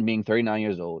LeBron being 39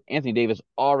 years old, Anthony Davis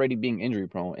already being injury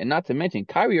prone, and not to mention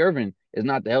Kyrie Irving is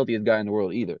not the healthiest guy in the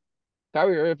world either.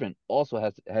 Kyrie Irving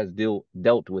also has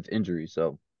dealt with injuries,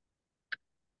 so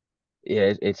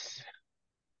yeah, it's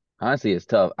honestly it's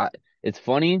tough. It's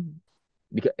funny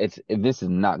because this is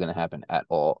not gonna happen at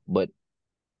all. But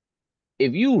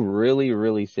if you really,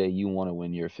 really say you want to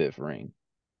win your fifth ring,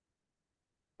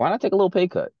 why not take a little pay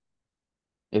cut?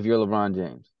 If you're LeBron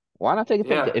James. Why not take a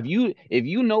pay cut? Yeah. If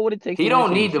you know what it takes to He win a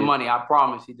don't need the championship, money. I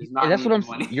promise. He does not that's what need the I'm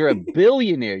saying. money. You're a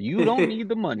billionaire. You don't need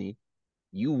the money.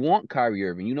 You want Kyrie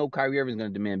Irving. You know Kyrie Irving's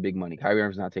going to demand big money. Kyrie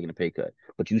Irving's not taking a pay cut.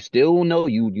 But you still know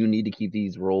you need to keep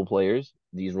these role players,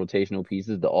 these rotational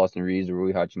pieces, the Austin Reeves, the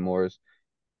Rui Hachimura's.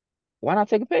 Why not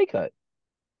take a pay cut?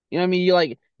 You know what I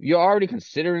mean? You're already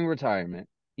considering retirement.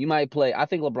 You might play. I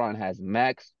think LeBron has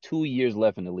max 2 years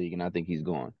left in the league, and I think he's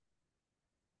gone.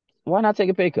 Why not take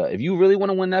a pay cut? If you really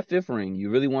want to win that fifth ring, you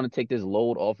really want to take this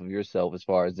load off of yourself as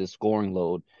far as this scoring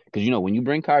load. Because, when you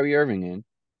bring Kyrie Irving in,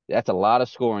 that's a lot of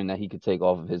scoring that he could take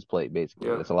off of his plate, basically.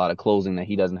 Yeah. That's a lot of closing that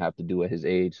he doesn't have to do at his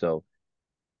age. So,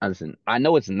 listen, I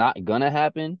know it's not going to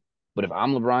happen, but if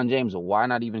I'm LeBron James, why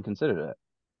not even consider that?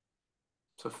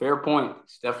 It's a fair point.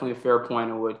 It's definitely a fair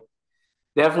point. It would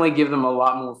definitely give them a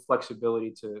lot more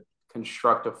flexibility to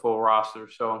construct a full roster.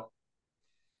 So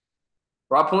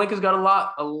Rob Pelinka's got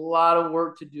a lot of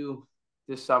work to do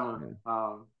this summer.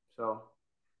 Yeah. So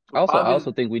I we'll also I probably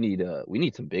also think we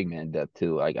need some big man depth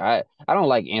too. Like I don't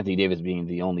like Anthony Davis being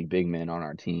the only big man on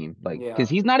our team. Like yeah. because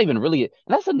he's not even really and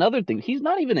that's another thing. He's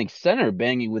not even a center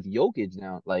banging with Jokic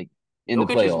now, like in the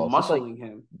Jokic is playoffs. It's like muscling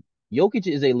him. Jokic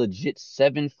is a legit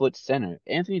 7 foot center.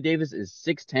 Anthony Davis is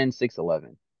 6'10",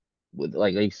 6'11" with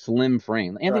like a slim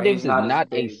frame. Anthony Right. He's Davis is not as not a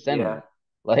big. Yeah. center.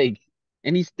 Like,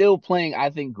 and he's still playing, I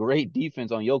think, great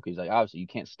defense on Jokic. Like, obviously, you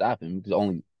can't stop him. You can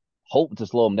only hope to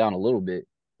slow him down a little bit.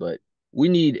 But we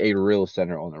need a real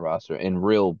center on the roster and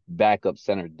real backup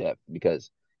center depth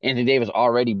because Anthony Davis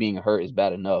already being hurt is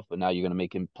bad enough. But now you're going to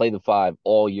make him play the five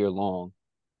all year long,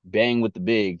 bang with the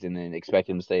bigs, and then expect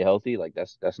him to stay healthy. Like,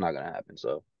 that's not going to happen.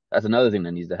 So that's another thing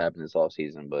that needs to happen this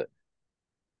offseason. But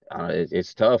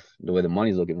it's tough the way the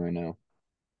money's looking right now.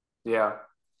 Yeah.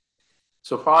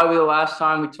 So probably the last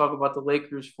time we talk about the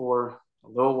Lakers for a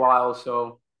little while.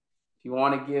 So if you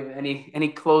want to give any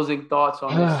closing thoughts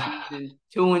on this season,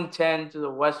 2-10 to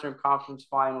the Western Conference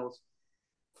Finals,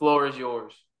 floor is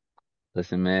yours.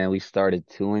 Listen, man, we started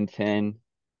 2-10.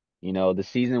 The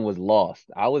season was lost.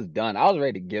 I was done. I was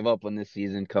ready to give up on this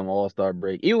season come All-Star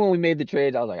break. Even when we made the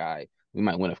trades, I was like, all right, we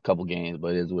might win a couple games,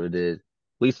 but it is what it is.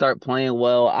 We start playing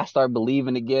well. I start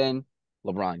believing again.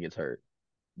 LeBron gets hurt.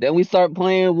 Then we start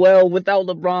playing well without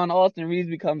LeBron. Austin Reeves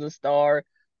becomes a star.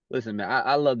 Listen, man,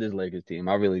 I love this Lakers team.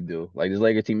 I really do. Like this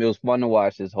Lakers team, it was fun to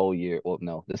watch this whole year. Well,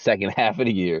 no, the second half of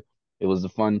the year. It was a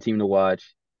fun team to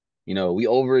watch. We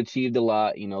overachieved a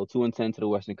lot, 2-10 to the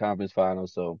Western Conference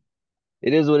Finals. So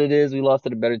it is what it is. We lost to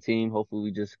the better team. Hopefully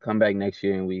we just come back next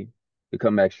year and we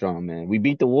come back strong, man. We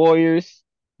beat the Warriors.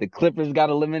 The Clippers got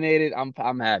eliminated.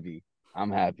 I'm happy.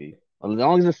 I'm happy. As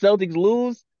long as the Celtics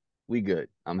lose, we good.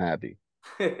 I'm happy.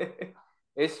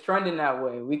 It's trending that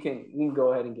way. We can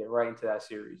go ahead and get right into that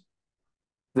series.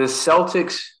 The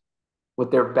Celtics,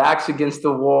 with their backs against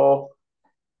the wall,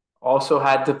 also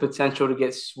had the potential to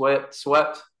get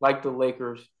swept like the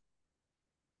Lakers.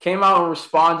 Came out and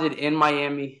responded in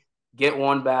Miami, get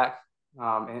one back.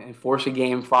 and force a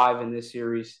game five in this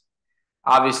series.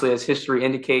 Obviously, as history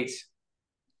indicates,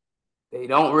 they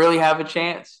don't really have a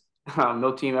chance.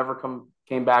 No team ever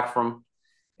came back from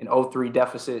an 0-3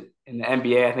 deficit in the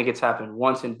NBA. I think it's happened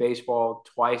once in baseball,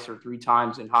 twice or three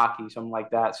times in hockey, something like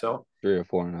that. So, 3 or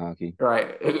 4 in hockey.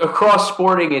 right, across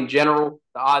sporting in general,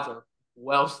 the odds are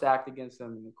well stacked against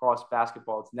them. And across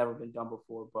basketball, it's never been done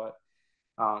before. But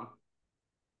um,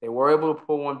 they were able to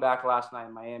pull one back last night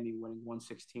in Miami, winning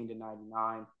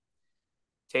 116-99.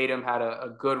 Tatum had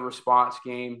a good response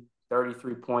game,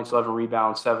 33 points, 11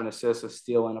 rebounds, 7 assists, a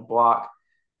steal, and a block.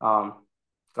 Um,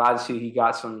 Glad to see he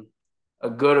got a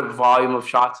good volume of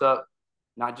shots up,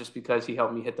 not just because he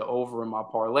helped me hit the over in my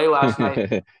parlay last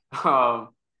night, um,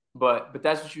 but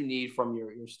that's what you need from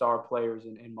your star players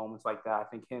in moments like that. I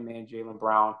think him and Jaylen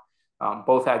Brown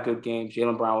both had good games.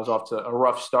 Jaylen Brown was off to a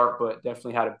rough start, but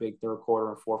definitely had a big third quarter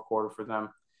and fourth quarter for them.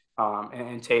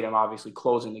 And Tatum obviously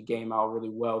closing the game out really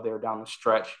well there down the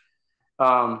stretch.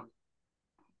 Um,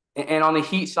 and on the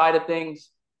Heat side of things,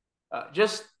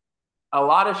 just a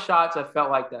lot of shots I felt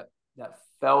like that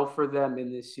fell for them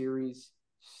in this series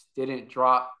didn't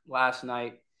drop last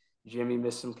night. Jimmy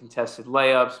missed some contested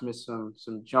layups, missed some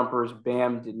jumpers.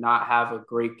 Bam did not have a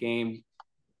great game.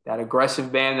 That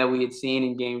aggressive Bam that we had seen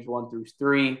in games 1 through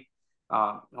 3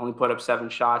 only put up 7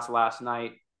 shots last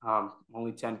night.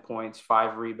 Only 10 points,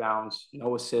 5 rebounds,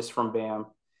 no assists from Bam.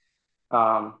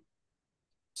 Um,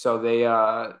 so they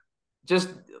just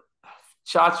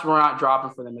shots were not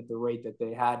dropping for them at the rate that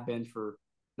they had been for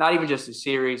not even just the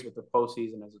series, but the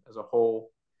postseason as a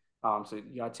whole. So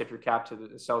you got to tip your cap to the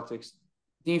Celtics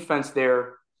defense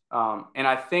there. And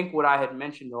I think what I had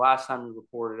mentioned the last time we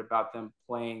reported about them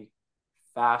playing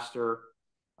faster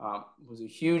was a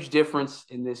huge difference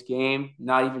in this game.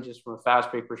 Not even just from a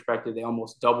fast break perspective, they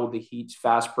almost doubled the Heat's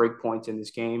fast break points in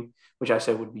this game, which I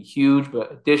said would be huge.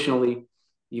 But additionally,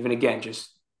 even again,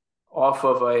 just off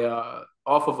of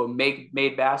a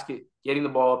made basket, getting the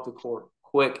ball up the court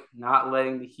quick, not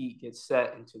letting the Heat get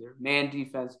set into their man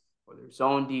defense or their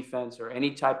zone defense or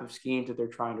any type of schemes that they're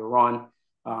trying to run,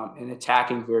 and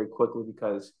attacking very quickly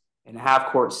because in a half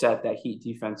court set, that Heat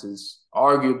defense is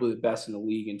arguably the best in the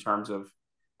league in terms of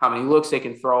how many looks they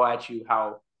can throw at you,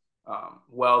 how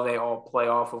well they all play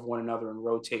off of one another and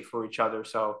rotate for each other.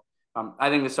 So I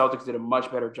think the Celtics did a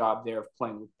much better job there of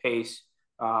playing with pace.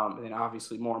 And then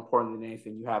obviously, more important than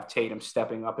anything, you have Tatum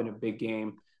stepping up in a big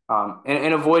game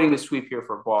and avoiding the sweep here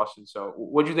for Boston. So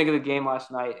what do you think of the game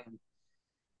last night?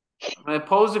 And I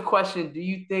pose the question, do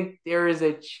you think there is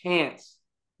a chance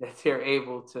that they're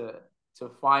able to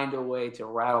find a way to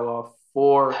rattle off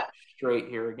 4 straight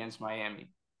here against Miami?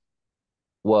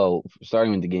 Well,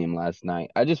 starting with the game last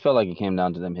night, I just felt like it came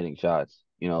down to them hitting shots.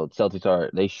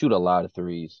 They shoot a lot of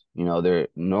threes. They're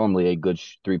normally a good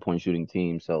 3-point shooting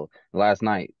team. So last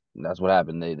night, that's what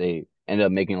happened. They ended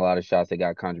up making a lot of shots. They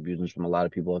got contributions from a lot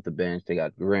of people off the bench. They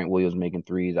got Grant Williams making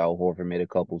threes. Al Horford made a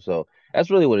couple. So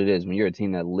that's really what it is when you're a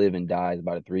team that live and dies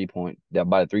by the 3-point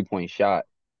shot.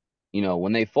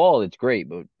 When they fall, it's great,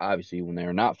 but obviously when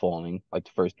they're not falling, like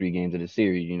the first 3 games of the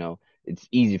series, it's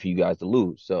easy for you guys to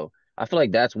lose. So I feel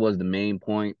like that was the main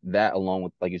point. That along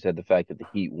with, like you said, the fact that the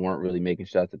Heat weren't really making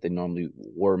shots that they normally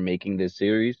were making this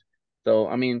series. So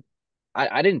I mean,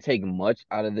 I didn't take much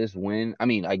out of this win. I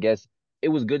mean, I guess it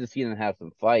was good to see them have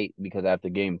some fight because after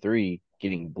game 3,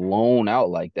 getting blown out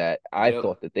like that, I Yep.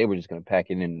 thought that they were just gonna pack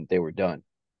it in and they were done.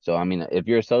 So I mean, if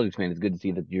you're a Celtics fan, it's good to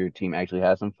see that your team actually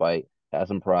has some fight, has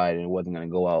some pride, and it wasn't gonna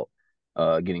go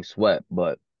out getting swept.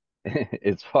 But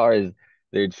as far as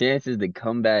their chances to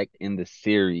come back in the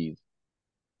series,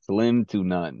 slim to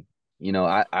none.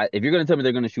 If you're gonna tell me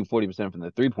they're gonna shoot 40% from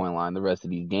the 3-point line the rest of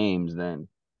these games, then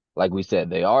like we said,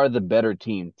 they are the better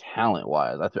team talent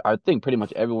wise. I think pretty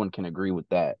much everyone can agree with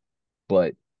that.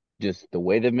 But just the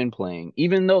way they've been playing,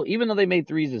 even though they made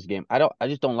threes this game, I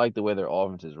just don't like the way their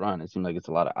offense is run. It seems like it's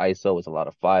a lot of ISO, it's a lot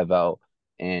of 5 out,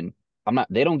 and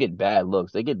they don't get bad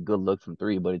looks. They get good looks from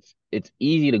three, but it's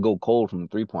easy to go cold from the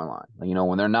 3-point line.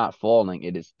 When they're not falling,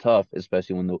 it is tough,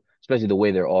 especially the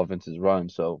way their offense is run.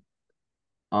 So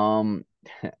um,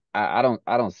 I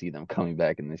don't see them coming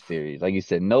back in this series. Like you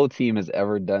said, no team has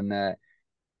ever done that.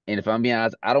 And if I'm being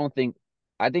honest, I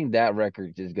think that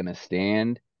record is gonna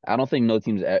stand. I don't think no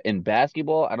teams in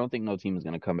basketball. I don't think no team is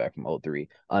gonna come back from 0-3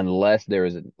 unless there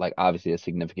is like obviously a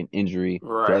significant injury to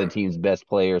other Right. team's best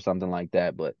player or something like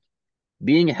that. But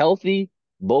being healthy,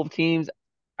 both teams,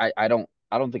 I don't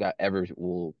think I ever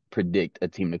will predict a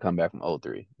team to come back from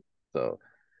 0-3. So.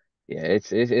 Yeah,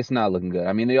 it's not looking good.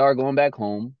 I mean, they are going back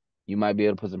home. You might be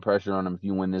able to put some pressure on them if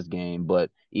you win this game, but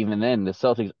even then, the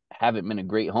Celtics haven't been a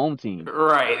great home team.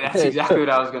 Right. That's So, exactly what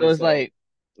I was going so to it's say.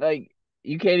 like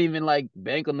you can't even like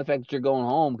bank on the fact that you're going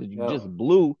home because you just Yep.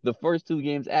 blew the first two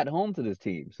games at home to this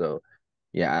team. So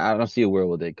yeah, I don't see a world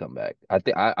where they come back.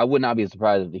 I would not be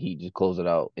surprised if the Heat just close it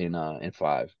out in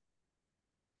five.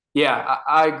 Yeah,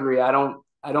 I agree. I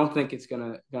don't think it's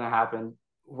gonna happen.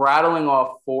 Rattling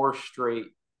off four straight,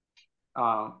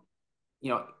 um, you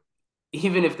know,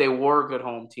 even if they were a good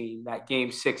home team, that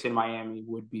game six in Miami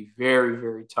would be very,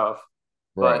 very tough.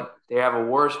 Right. But they have a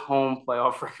worse home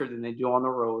playoff record than they do on the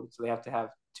road. So they have to have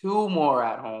two more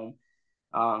at home.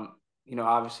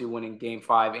 Obviously winning game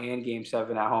five and game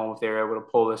seven at home if they're able to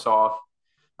pull this off.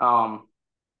 Um,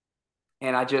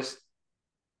 and I just,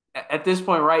 at this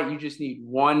point, right, you just need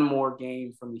one more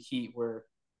game from the Heat where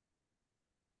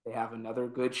they have another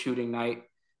good shooting night.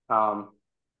 You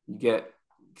get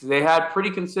because they had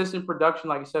pretty consistent production,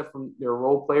 like I said, from their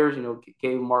role players.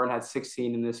 Gabe Martin had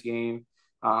 16 in this game.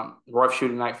 Rough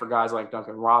shooting night for guys like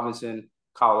Duncan Robinson.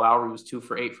 Kyle Lowry was 2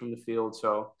 for 8 from the field.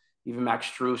 So even Max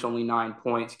Strus only 9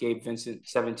 points. Gabe Vincent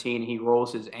 17. He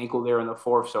rolls his ankle there in the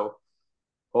fourth. So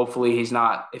hopefully he's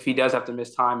not. If he does have to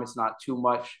miss time, it's not too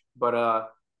much. But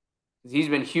he's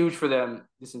been huge for them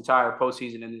this entire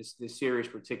postseason and this series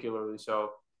particularly.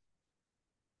 So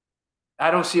I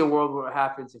don't see a world where it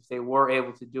happens if they were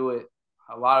able to do it.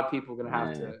 A lot of people are going to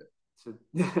have Man.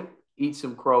 to eat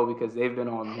some crow because they've been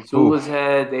on Mazzulla's Oof.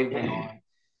 head. They've been on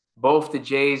both the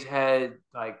Jays' head.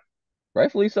 Like,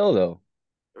 Rightfully so though.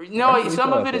 Rightfully some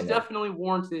so, of I it feel is like. definitely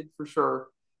warranted for sure.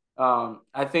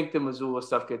 I think the Mazzulla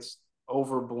stuff gets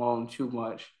overblown too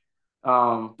much.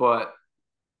 But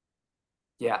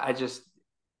yeah,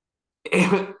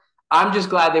 I'm just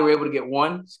glad they were able to get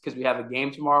one because we have a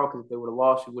game tomorrow. Because if they would have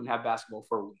lost, we wouldn't have basketball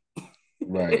for a week.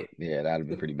 Right. Yeah, that'd have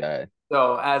been pretty bad.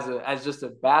 So as just a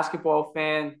basketball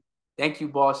fan, thank you,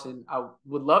 Boston. I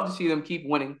would love to see them keep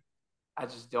winning. I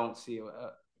just don't see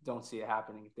it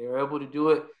happening. If they're able to do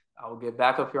it, I will get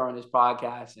back up here on this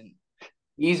podcast and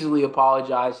easily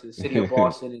apologize to the city of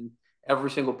Boston and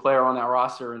every single player on that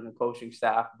roster and the coaching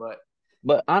staff. But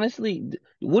But honestly,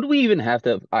 would we even have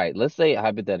to? All right, let's say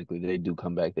hypothetically they do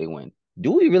come back, they win.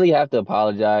 Do we really have to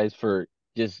apologize for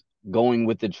just going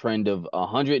with the trend of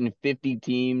 150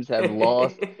 teams have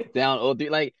lost down 0-3?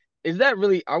 Like, is that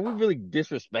really, are we really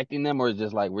disrespecting them or is it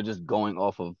just like we're just going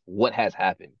off of what has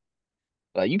happened?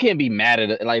 Like, you can't be mad at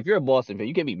it. Like, if you're a Boston fan,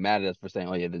 you can't be mad at us for saying,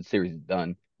 oh, yeah, the series is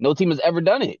done. No team has ever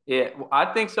done it. yeah, I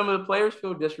think some of the players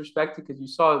feel disrespected because you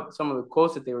saw some of the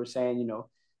quotes that they were saying.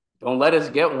 Don't let us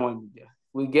get one. If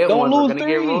we get Don't one, we're lose gonna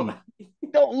get rolled. three.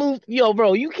 Don't lose. Yo,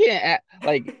 bro, you can't act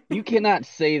like you cannot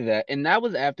say that. And that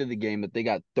was after the game that they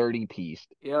got 30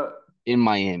 pieced Yeah, in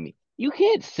Miami. You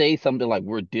can't say something like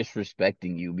we're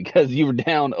disrespecting you because you were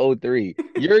down 0-3.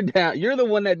 You're down. You're the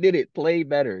one that did it. Play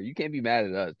better. You can't be mad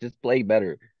at us. Just play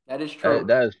better. that is That, true.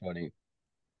 that is funny.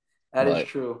 That is But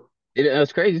true. it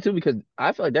was crazy too because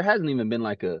I feel like there hasn't even been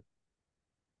like a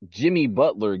Jimmy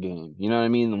Butler game. You know what I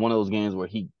mean? One of those games where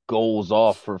he goes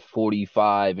off for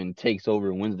 45 and takes over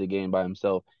and wins the game by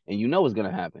himself. And you know it's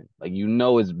gonna happen. Like you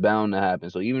know it's bound to happen.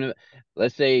 So even if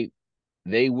let's say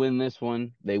they win this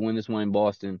one in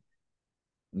Boston,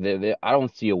 I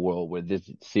don't see a world where this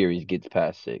series gets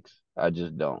past six. I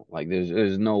just don't. Like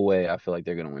there's no way I feel like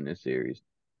they're gonna win this series.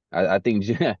 I think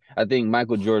I think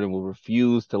Michael Jordan will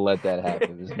refuse to let that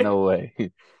happen. There's no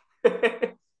way.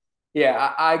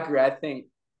 Yeah, I agree. I think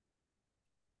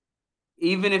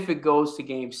even if it goes to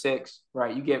game six,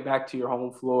 right, you get back to your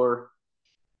home floor,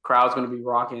 crowd's going to be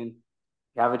rocking.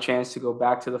 You have a chance to go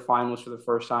back to the finals for the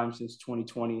first time since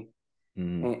 2020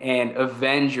 Mm. and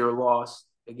avenge your loss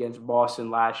against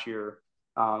Boston last year.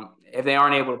 If they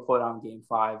aren't able to put on game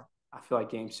five, I feel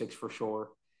like game six for sure.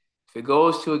 If it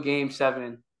goes to a game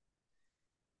seven,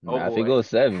 oh Nah, if it boy, goes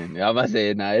seven, I'm about to say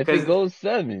it now. If it because goes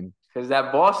seven,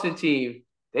 that Boston team,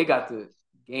 they got the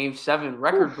game seven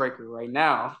record oof. breaker right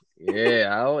now.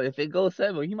 Yeah, if it goes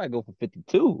seven, he might go for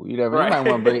 52. You never. He Right.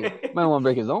 might want to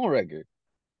break his own record.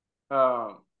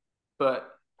 um, but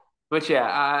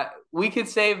yeah, we could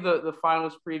save the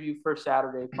finals preview for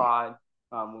Saturday pod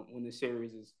when the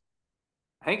series is.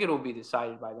 I think it'll be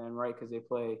decided by then, right? Because they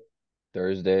play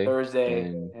Thursday Thursday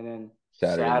and and then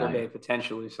Saturday night. Saturday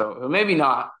potentially. So maybe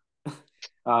not. They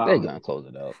Um, gonna close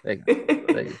it out. They gonna close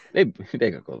it out.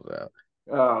 They gonna close it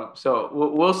out. so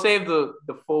we'll save the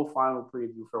full final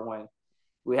preview for when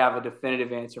we have a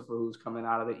definitive answer for who's coming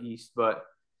out of the East. But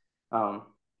um,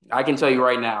 I can tell you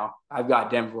right now, I've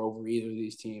got Denver over either of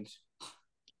these teams.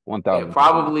 It 1000%.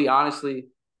 probably, honestly,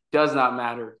 does not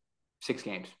matter. 6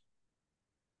 games.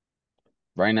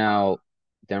 Right Uh, now,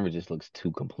 Denver just looks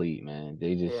too complete, man.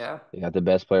 yeah. They got the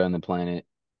best player on the planet.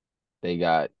 They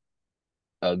got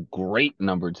a great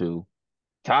number two.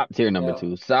 Top tier number Yeah,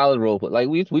 two. Solid role play. Like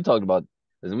we talked about.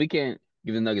 Listen, we can't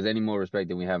give the Nuggets any more respect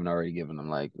than we haven't already given them.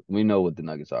 Like we know what the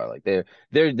Nuggets are. Like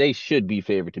they should be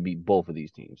favored to beat both of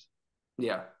these teams.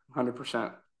 yeah,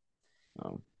 100%.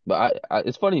 But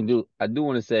it's funny, dude. I do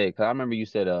want to say because I remember you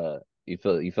said you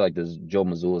feel like this Joe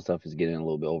Mazzulla stuff is getting a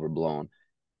little bit overblown.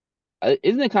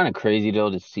 Isn't it kind of crazy though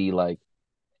to see like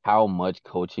how much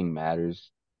coaching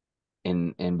matters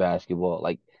in basketball?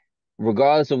 Like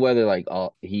regardless of whether like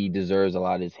he deserves a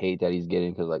lot of his hate that he's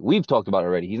getting because like we've talked about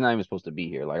already, he's not even supposed to be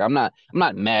here. Like I'm not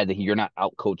mad that you're not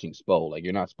out coaching Spo. Like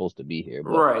you're not supposed to be here,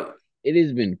 but Right. it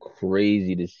has been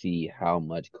crazy to see how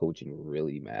much coaching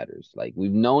really matters. Like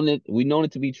we've known it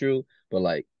to be true, but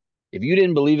like if you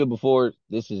didn't believe it before,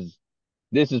 this is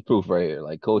proof right here.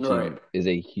 Like Right. coaching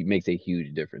makes a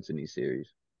huge difference in these series.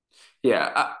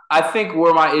 Yeah, I think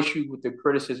where my issue with the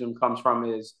criticism comes from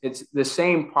is it's the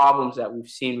same problems that we've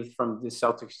seen from the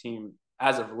Celtics team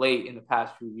as of late in the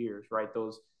past few years, right?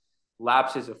 Those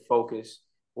lapses of focus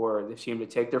where they seem to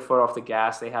take their foot off the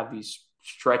gas. They have these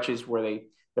stretches where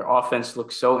their offense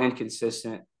looks so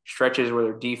inconsistent, stretches where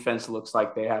their defense looks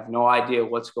like they have no idea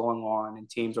what's going on, and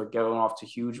teams are going off to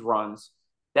huge runs.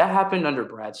 That happened under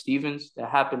Brad Stevens. That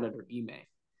happened under Ime.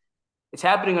 It's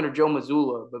happening under Joe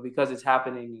Mazzulla, but because it's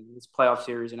happening in this playoff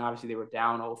series, and obviously they were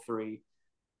down 0-3,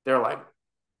 they're like,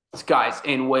 this guy's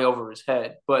in way over his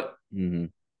head. But Hmm.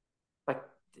 like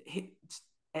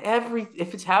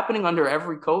if it's happening under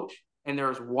every coach and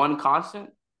there's one constant,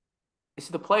 it's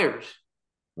the players.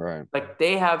 Right. Like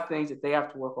they have things that they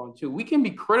have to work on too. We can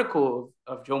be critical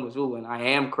of Joe Mazzulla, and I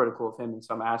am critical of him in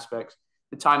some aspects.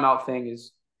 The timeout thing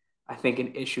is, I think,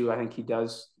 an issue. I think he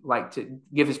does like to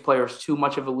give his players too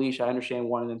much of a leash. I understand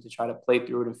wanting them to try to play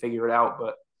through it and figure it out,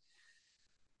 but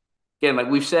again, like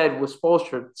we've said with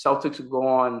Spoelstra, Celtics would go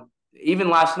on. Even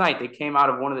last night, they came out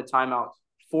of one of the timeouts,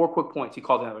 4 quick points. He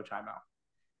called another timeout.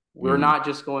 We're Hmm. not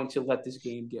just going to let this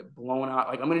game get blown out.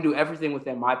 Like I'm going to do everything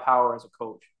within my power as a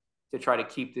coach to try to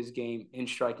keep this game in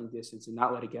striking distance and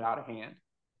not let it get out of hand.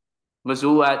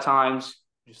 Missoula at times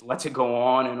just lets it go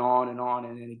on and on and on,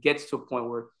 and then it gets to a point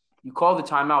where you call the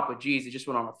timeout, but geez, it just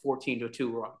went on a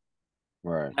 14-2 run.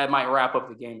 Right. That might wrap up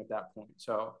the game at that point.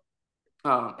 So,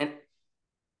 and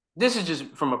this is just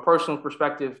from a personal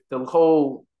perspective, the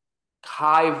whole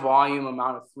high volume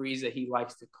amount of threes that he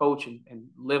likes to coach and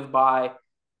live by.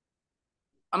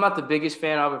 I'm not the biggest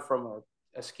fan of it from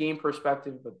a scheme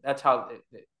perspective, but that's how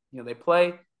they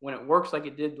play. When it works like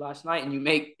it did last night, and you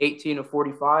make 18 to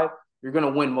 45, you're going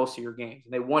to win most of your games.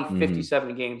 And they won Hmm.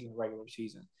 57 games in the regular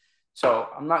season. So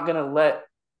I'm not going to let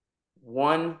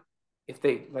one, if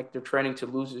they're trending to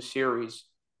lose a series,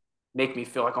 make me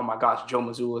feel like, oh my gosh, Joe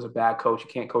Mazzulla is a bad coach. He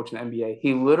can't coach in the NBA.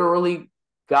 He literally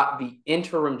got the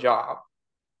interim job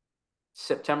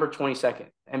September 22nd.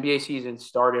 NBA season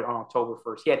started on October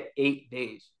 1st. He had 8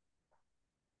 days.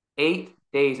 8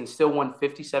 days and still won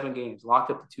 57 games,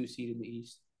 locked up the 2 seed in the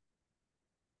East.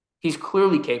 He's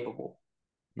clearly capable.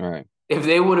 Right. If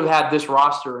they would have had this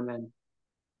roster and then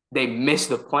they missed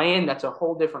the plan, that's a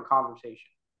whole different conversation.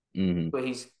 Hmm. But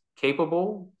he's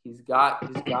capable. He's got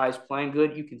his guys playing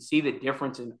good. You can see the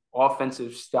difference in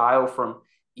offensive style from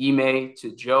Ime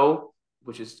to Joe,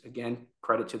 which is, again,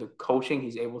 credit to the coaching.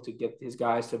 He's able to get his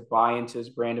guys to buy into his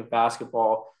brand of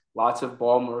basketball. Lots of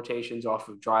ball rotations off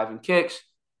of driving kicks,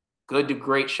 good to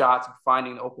great shots, and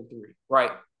finding the open three.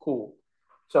 Right, cool.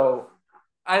 So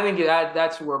I think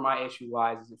that's where my issue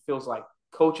lies. Is it feels like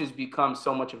coaches become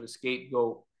so much of a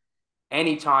scapegoat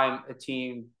anytime a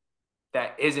team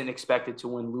that isn't expected to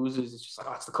win loses. It's just like,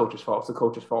 oh, it's the coach's fault. It's the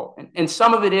coach's fault. And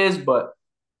some of it is, but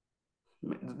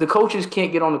the coaches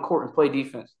can't get on the court and play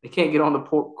defense. They can't get on the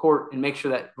court and make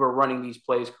sure that we're running these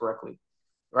plays correctly,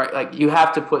 right? Like you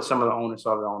have to put some of the onus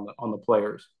of it on the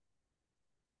players.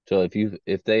 So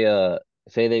if they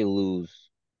say they lose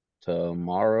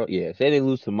tomorrow, yeah, say they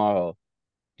lose tomorrow,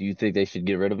 do you think they should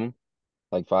get rid of him?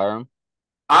 Like fire him?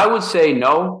 I would say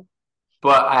no,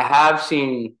 but I have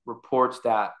seen reports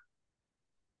that,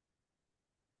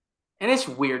 and it's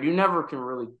weird. You never can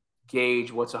really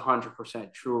gauge what's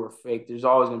 100% true or fake. There's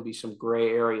always going to be some gray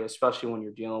area, especially when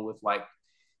you're dealing with like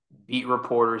beat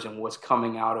reporters and what's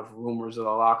coming out of rumors of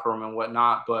the locker room and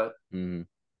whatnot. But Hmm.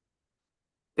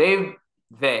 they've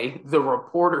the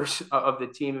reporters of the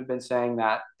team have been saying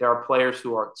that there are players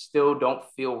who are still don't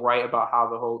feel right about how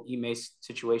the whole Ime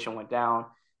situation went down.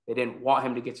 They didn't want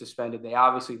him to get suspended. They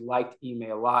obviously liked Ime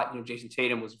a lot. Jason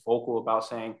Tatum was vocal about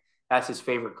saying that's his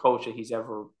favorite coach that he's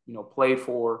ever played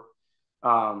for,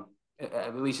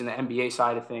 at least in the NBA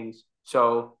side of things.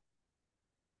 So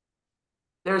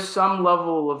there's some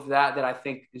level of that I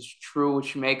think is true,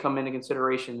 which may come into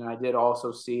consideration. And I did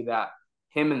also see that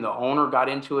him and the owner got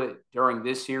into it during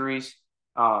this series.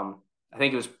 I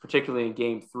think it was particularly in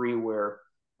Game 3 where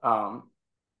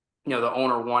the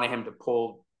owner wanted him to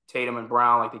pull Tatum and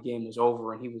Brown like the game was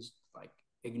over, and he was like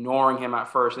ignoring him at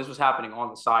first. This was happening on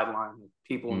the sideline.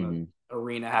 People in the Mm-hmm.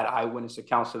 arena had eyewitness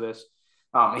accounts of this.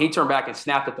 He turned back and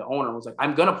snapped at the owner and was like,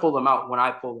 "I'm gonna pull them out when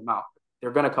I pull them out.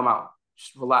 They're gonna come out.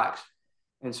 Just relax."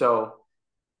 And so,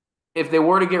 if they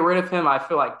were to get rid of him, I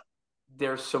feel like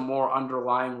there's some more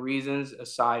underlying reasons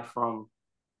aside from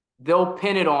they'll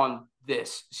pin it on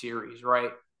this series,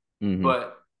 right? Mm-hmm.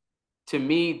 But to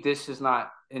me, this is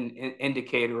not an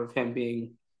indicator of him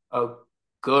being a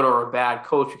good or a bad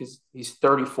coach because he's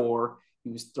 34. He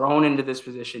was thrown into this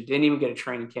position, didn't even get a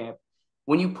training camp.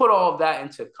 When you put all of that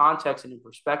into context and in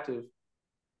perspective,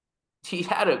 he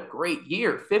had a great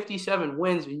year, 57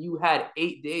 wins, and you had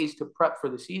 8 days to prep for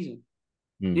the season.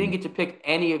 You Mm-hmm. didn't get to pick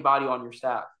anybody on your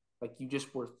staff. Like you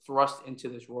just were thrust into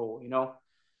this role. Yeah.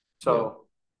 So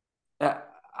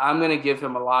I'm going to give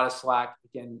him a lot of slack.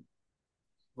 Again,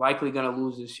 likely going to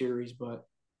lose this series, but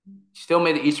still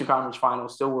made the Eastern Conference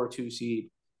Finals, still were a 2 seed.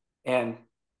 And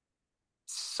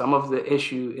some of the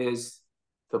issue is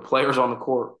the players on the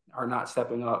court are not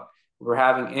stepping up. We're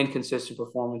having inconsistent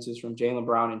performances from Jaylen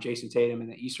Brown and Jason Tatum in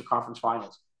the Eastern Conference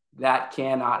Finals. That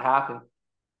cannot happen.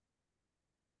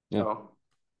 Yeah. So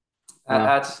No,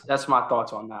 that's my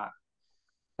thoughts on that.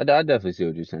 I definitely see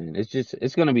what you're saying.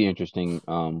 It's going to be interesting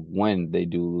when they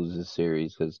do lose this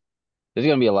series because there's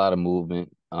going to be a lot of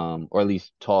movement or at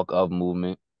least talk of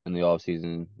movement in the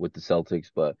offseason with the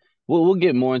Celtics, but we'll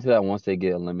get more into that once they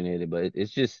get eliminated, but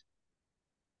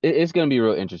it's going to be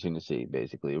real interesting to see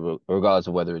basically regardless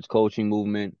of whether it's coaching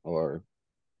movement or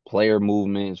player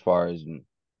movement as far as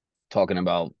talking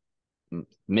about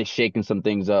shaking some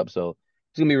things up. So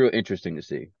it's going to be real interesting to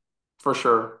see. For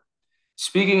sure.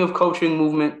 Speaking of coaching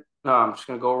movement, I'm just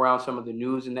going to go around some of the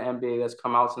news in the NBA that's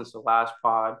come out since the last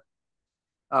pod.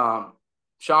 Um,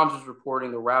 Shams was reporting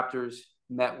the Raptors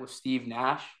met with Steve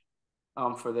Nash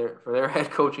for their head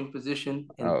coaching position,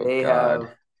 and Oh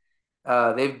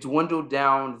God. they've dwindled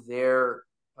down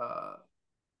uh,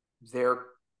 their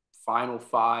final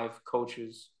five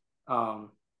coaches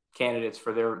candidates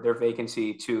for their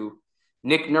vacancy to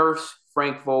Nick Nurse,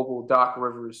 Frank Vogel, Doc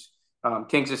Rivers,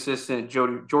 Kings assistant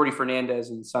Jordy Fernandez,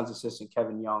 and Suns assistant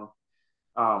Kevin Young.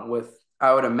 With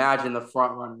I would imagine the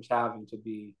front runners having to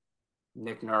be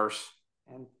Nick Nurse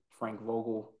and Frank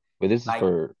Vogel. But this is Like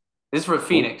for this is for who?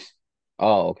 Phoenix.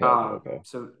 Oh, okay.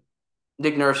 So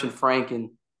Nick Nurse and Frank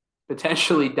and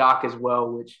potentially Doc as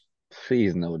well, which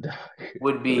Please no Doc.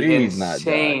 would be Please not Doc.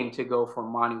 insane to go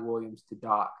from Monty Williams to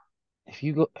Doc. If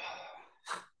you go,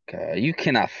 God, you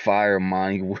cannot fire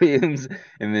Monty Williams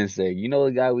and then say, you know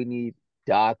the guy we need,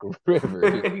 Doc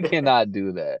Rivers. You cannot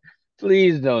do that.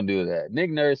 Please don't do that.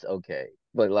 Nick Nurse, okay,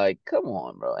 but like, come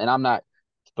on, bro. And I'm not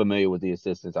familiar with the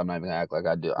assistants. I'm not even gonna act like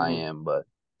I do. I Mhm. am, but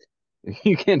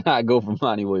you cannot go from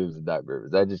Monty Williams to Doc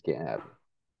Rivers. That just can't happen.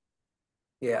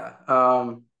 Yeah.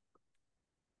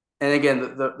 And again,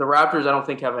 the Raptors, I don't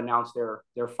think have announced their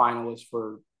finalists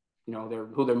for their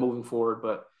who they're moving forward,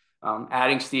 but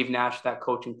adding Steve Nash to that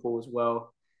coaching pool as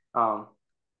well. Um,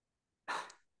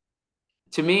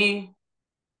 to me,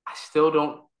 I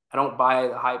don't buy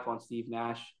the hype on Steve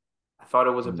Nash. I thought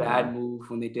it was a Yeah. bad move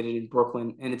when they did it in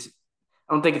Brooklyn, and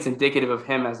I don't think it's indicative of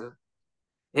him as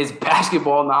his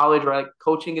basketball knowledge. Right,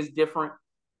 coaching is different,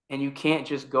 and you can't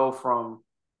just go from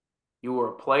you were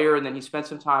a player, and then he spent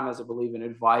some time as I believe an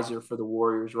advisor for the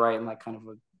Warriors, right, in like kind of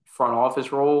a front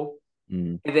office role,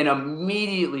 Mm, and then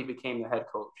immediately became the head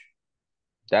coach.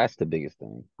 that's the biggest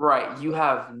thing. Right, you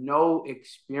have no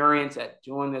experience at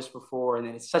doing this before, and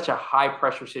then it's such a high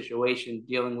pressure situation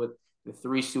dealing with the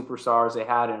three superstars they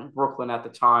had in Brooklyn at the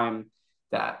time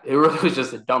that it really was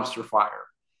just a dumpster fire,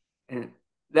 and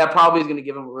that probably is going to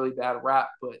give him a really bad rap.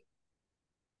 But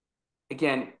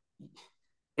again,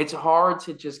 it's hard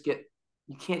to just get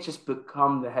you can't just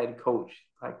become the head coach.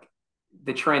 Like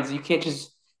you can't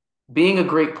just being a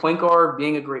great point guard,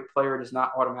 being a great player does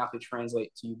not automatically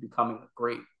translate to you becoming a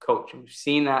great coach. And we've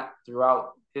seen that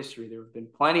throughout history. There have been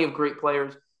plenty of great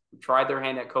players who tried their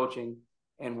hand at coaching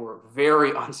and were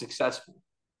very unsuccessful.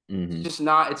 It's Hmm. just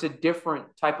not, it's a different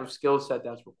type of skill set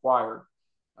that's required.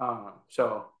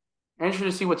 So I'm interested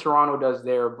to see what Toronto does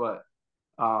there, but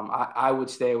I would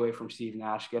stay away from Steve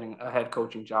Nash getting a head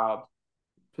coaching job,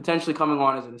 potentially coming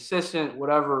on as an assistant,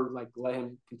 whatever, like let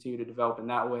him continue to develop in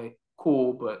that way.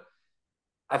 Cool. But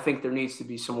I think there needs to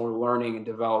be some more learning and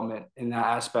development in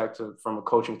that from a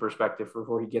coaching perspective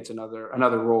before he gets another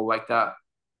role like that.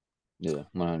 Yeah,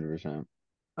 100%.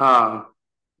 Um,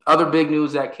 Other big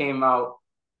news that came out: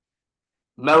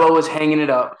 Melo is hanging it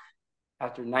up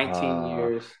after 19 Uh,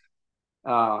 years.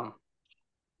 Um,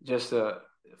 just a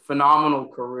phenomenal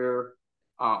career.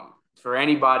 For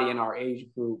anybody in our age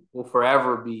group, will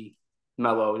forever be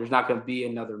Melo. There's not going to be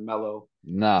another Melo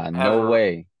nah, no ever.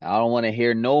 way. I don't want to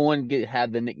hear no one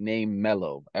have the nickname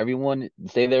Mello. Everyone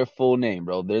say their full name,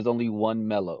 bro. There's only one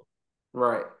Mello.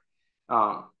 Right.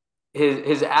 Um,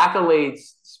 his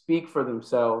accolades speak for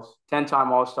themselves.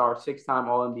 10-time All Star, 6-time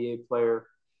All NBA player,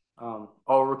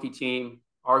 All Rookie team.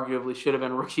 Arguably should have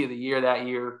been Rookie of the Year that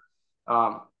year.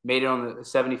 Made it on the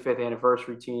 75th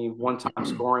anniversary team. 1-time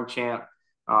scoring champ.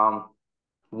 Um,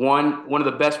 one of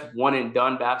the best one and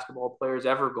done basketball players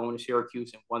ever, going to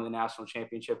Syracuse and won the national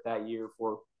championship that year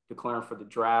for declaring for the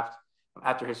draft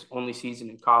after his only season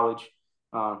in college.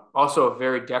 Also a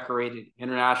very decorated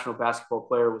international basketball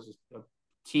player, was a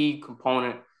key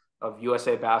component of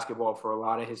USA basketball for a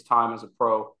lot of his time as a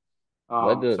pro.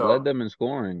 Led So them in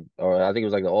scoring, or I think it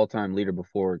was like the all-time leader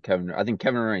before Kevin. I think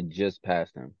Kevin Durant just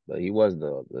passed him, but he was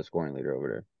the scoring leader over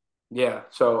there. yeah,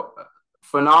 so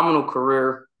phenomenal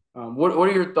career. What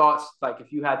are your thoughts? Like,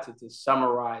 if you had to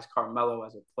summarize Carmelo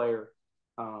as a player,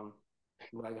 um,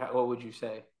 like what would you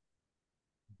say?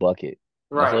 Bucket.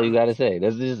 That's all Right. you got to say.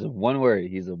 That's just one word.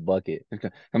 He's a bucket.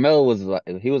 Carmelo was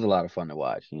he was a lot of fun to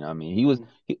watch. You know, what I mean,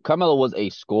 Carmelo was a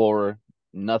scorer,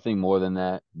 nothing more than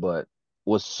that, but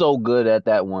was so good at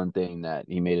that one thing that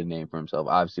he made a name for himself.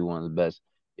 Obviously, one of the best.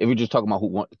 If we're just talking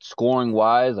about scoring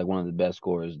wise, like one of the best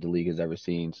scorers the league has ever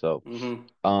seen. So,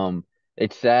 Mm-hmm. um,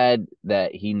 it's sad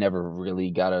that he never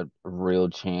really got a real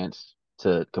chance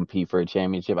to compete for a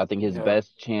championship. I think his Yeah.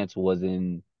 best chance was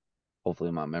in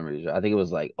hopefully my memory is right. I think it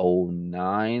was like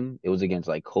 '09. It was against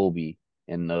like Kobe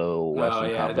in the Oh Western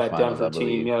yeah, Conference that Finals, Denver I team.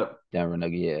 believe. Yep. Denver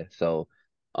Nuggets, yeah. So,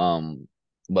 um,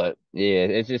 but yeah,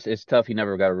 it's tough. He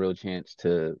never got a real chance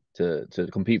to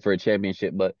compete for a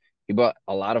championship, but he brought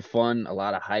a lot of fun, a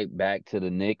lot of hype back to the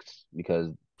Knicks because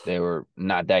they were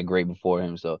not that great before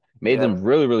him. So made them Yep.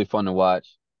 really, really fun to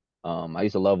watch. I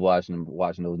used to love watching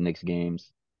those Knicks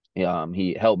games. He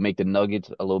helped make the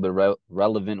Nuggets a little bit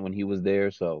relevant when he was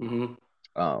there. So,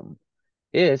 Mm-hmm. um,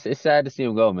 yeah, it's sad to see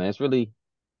him go, man.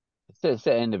 It's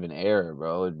the end of an era,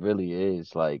 bro. It really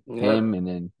is. Like him, Yep. and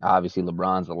then obviously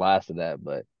LeBron's the last of that.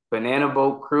 But Banana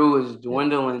boat crew is yeah,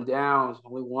 dwindling down. There's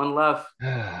only one left.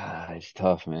 it's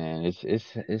tough, man.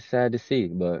 It's sad to see,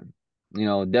 but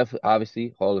definitely,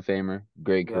 obviously, Hall of Famer,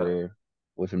 great Yep. career.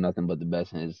 Wish him nothing but the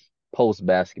best in his post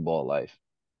basketball life.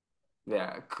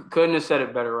 Yeah. Couldn't have said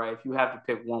it better, right? If you have to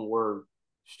pick one word,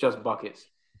 it's just buckets.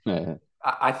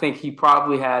 I think he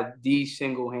probably had the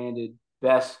single-handed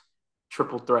best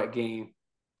triple threat game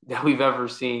that we've ever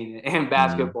seen in Mm.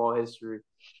 basketball history.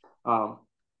 Um,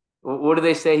 what do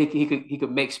they say? He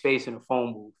could make space in a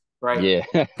phone booth, right?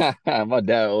 Yeah, my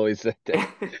dad always said that.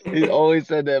 He always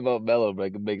said that about Melo, but I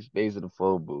could make space in the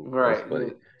phone booth. That's Right.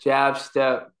 funny. Jab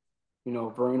step,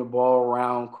 bring the ball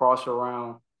around, cross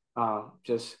around.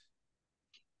 Just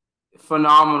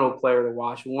phenomenal player to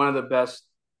watch. One of the best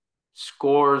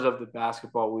scorers of the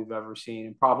basketball we've ever seen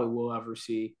and probably will ever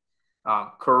see.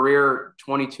 Career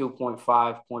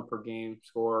 22.5 point per game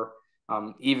score.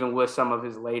 Even with some of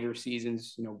his later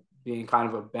seasons, being kind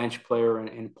of a bench player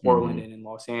in Portland Hmm. and in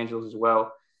Los Angeles as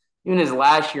well. Even his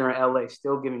last year in LA,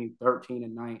 still giving you 13 a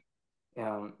night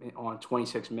on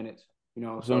 26 minutes. That's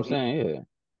what So I'm he saying. Yeah.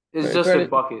 is Credit,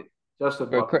 credit, just a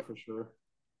credit, bucket for sure.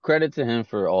 credit to him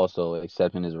for also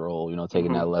accepting his role,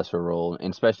 taking that Mm-hmm. lesser role,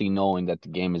 and especially knowing that the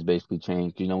game has basically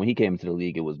changed. When he came into the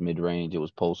league, it was mid range, it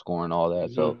was post scoring, all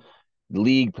that. So Mm-hmm. the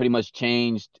league pretty much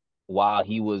changed while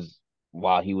he was,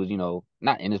 not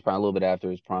in his prime, a little bit after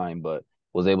his prime, but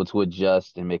was able to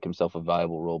adjust and make himself a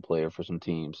valuable role player for some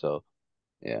teams. So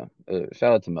yeah,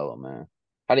 shout out to Melo, man.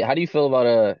 How do you feel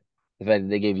about the fact that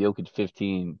they gave Jokic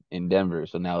 15 in Denver,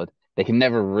 so now they can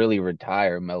never really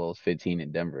retire Melo's 15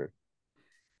 in Denver?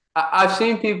 I've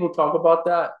seen people talk about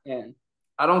that, and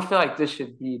I don't feel like this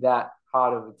should be that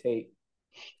hot of a take.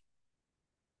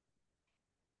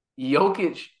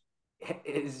 Jokic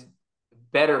is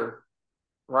better,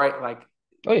 right? Like,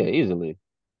 Oh yeah, easily.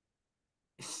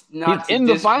 it's He's not to in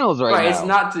the finals right right. It's now.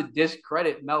 not to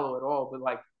discredit Melo at all, but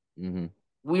like Hmm.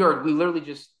 we literally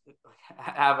just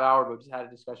have an hour ago just had a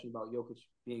discussion about Jokic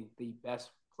being the best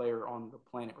player on the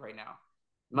planet right now.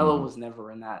 Melo Hmm. was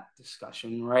never in that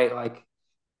discussion, right? Like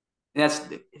that's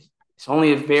it's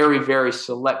only a very very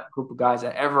select group of guys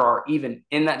that ever are even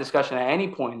in that discussion at any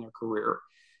point in their career.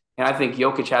 And I think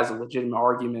Jokic has a legitimate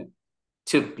argument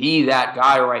to be that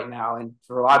guy right now, and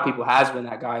for a lot of people has been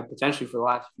that guy potentially for the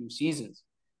last few seasons.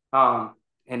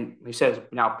 And he says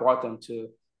now brought them to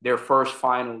their first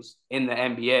finals in the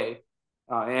NBA.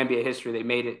 in NBA history. They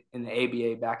made it in the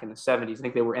ABA back in the 70s. I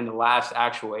think they were in the last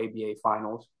actual ABA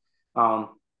finals. Um,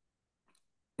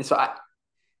 and so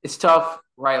it's tough,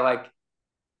 right? Like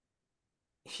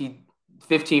he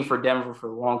 15 for Denver for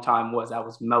a long time that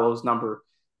was Melo's number.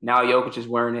 Now Jokic is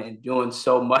wearing it and doing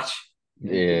so much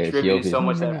and Yeah, it's contributing Jokic so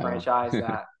much to number that now. franchise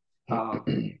that um,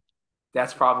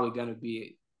 that's probably going to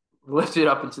be lifted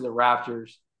up into the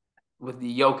Raptors with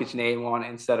the Jokic name on it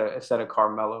instead of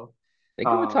Carmelo. They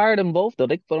could Um, retire them both though.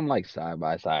 They could put them like side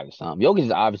by side or something. Jokic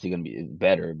is obviously gonna be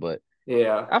better, but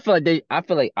yeah, I feel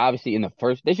like obviously in the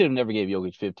first they should have never gave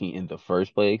Jokic 15 in the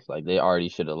first place. Like they already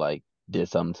should have like did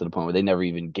something to the point where they never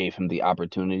even gave him the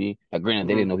opportunity. Like granted,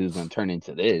 they didn't know mm-hmm. he was gonna turn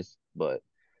into this, but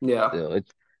Yeah, still,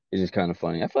 it's just kind of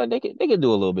funny. I feel like they could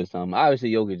do a little bit of something.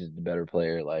 Obviously, Jokic is the better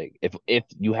player. Like if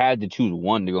you had to choose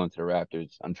one to go into the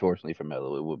Raptors, unfortunately for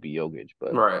Melo, it would be Jokic.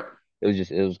 But right. it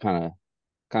was kind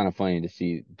of funny to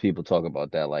see people talk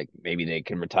about that. Like maybe they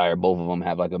can retire both of them,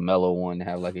 have like a Melo one,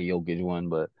 have like a Jokic one.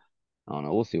 But I don't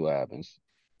know. We'll see what happens.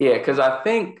 Yeah, because I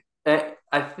think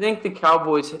the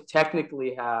Cowboys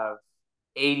technically have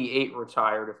 88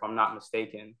 retired, if I'm not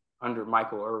mistaken, under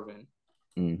Michael Irvin.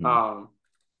 Hmm. Um,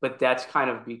 but that's kind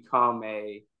of become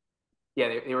they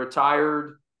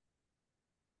retired.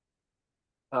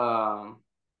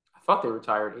 I thought they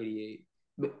retired 88,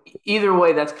 but either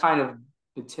way, that's kind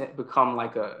of become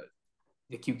like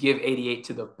you give 88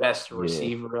 to the best Yeah.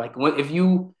 receiver. Like if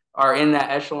you are in that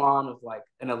echelon of like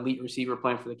an elite receiver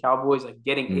playing for the Cowboys, like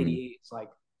getting Hmm. 88 is like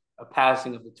a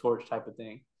passing of the torch type of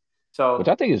thing. Which So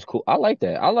I think is cool. I like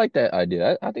that. I like that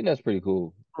idea. I think that's pretty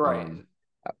cool. right,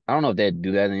 I don't know if they'd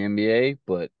do that in the NBA,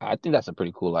 but I think that's a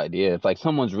pretty cool idea. If like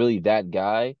someone's really that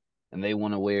guy and they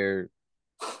want to wear,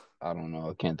 I don't know,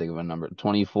 I can't think of a number,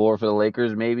 24 for the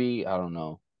Lakers, maybe. I don't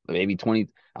know. Maybe 20,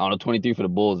 I don't know, 23 for the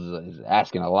Bulls is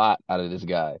asking a lot out of this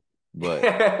guy. But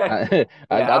yeah,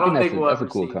 I I think don't think we'll that's a ever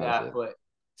cool see that, concept. but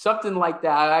something like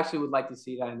that, I actually would like to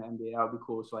see that in the NBA. That would be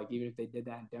cool. So like even if they did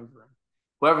that in Denver,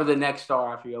 whoever the next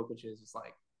star after Jokic is, it's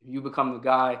like if you become the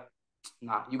guy,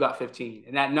 nah, you got 15,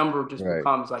 and that number just Right.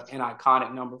 becomes like an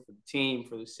iconic number for the team,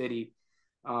 for the city,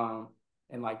 um,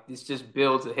 and like this just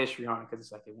builds a history on it because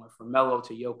it's like it went from Melo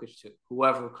to Jokic to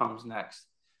whoever comes next.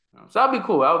 So that'd be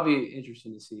cool. That would be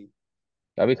interesting to see.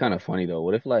 That'd be kind of But funny though.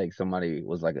 What if like somebody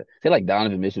was like say like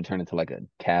Donovan Mitchell turned into like a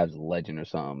Cavs legend or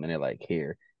something, and they're like,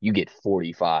 here, you get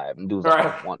 45, and dude's all like, I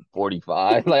right. don't want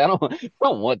 45. Like I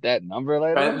don't want that number.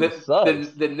 Like that Right. number The, sucks.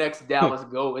 the next Dallas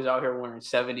GOAT is out here wearing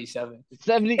 77.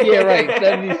 70, yeah, right, Yeah,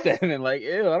 77. Like,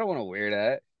 ew, I don't want to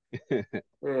wear that.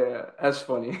 that's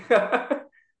funny.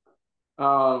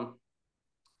 um,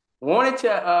 wanted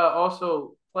to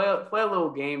also play a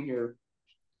little game here.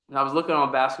 And I was looking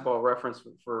on basketball reference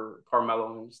for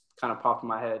Carmelo and it just kind of popped in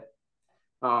my head.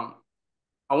 Um,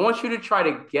 I want you to try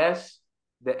to guess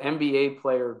the NBA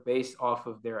player based off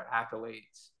of their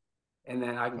accolades. And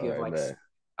then I can All give right, like man.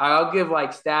 I'll give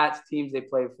like stats, teams they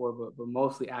played for, but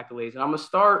mostly accolades. And I'm gonna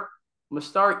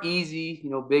start easy,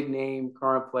 big name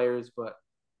current players, but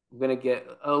I'm gonna get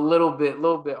a little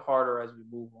bit harder as we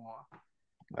move on.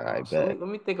 All right, So bet. let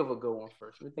me think of a good one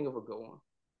first. Let me think of a good one.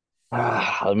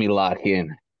 Let me lock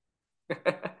in.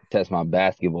 Test my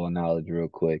basketball knowledge real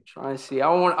quick. Trying to see. I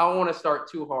want to start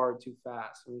too hard, too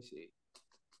fast. Let me see.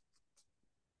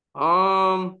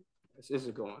 This is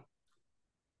a good one.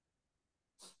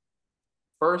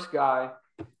 First guy,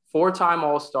 four-time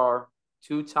All-Star,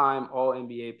 two-time All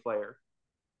NBA player.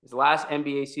 His last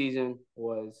NBA season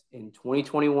was in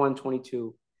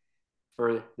 2021-22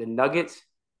 for the Nuggets.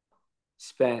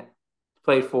 Spent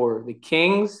played for the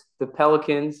Kings, the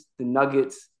Pelicans, the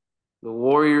Nuggets, the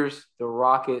Warriors, the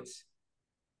Rockets,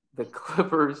 the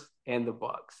Clippers, and the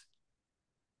Bucks.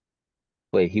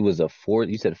 Wait, he was a four.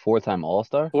 You said four-time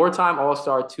All-Star? Four-time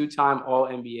All-Star, two-time All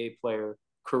NBA player,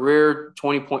 career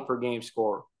 20-point per game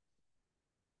scorer.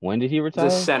 When did he He's a retire?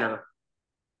 center.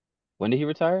 When did he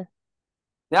retire?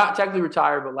 Not technically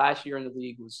retired, but last year in the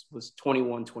league was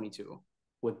 21-22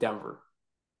 with Denver.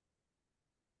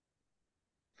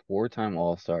 Four-time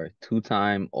All-Star,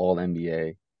 two-time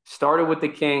All-NBA. Started with the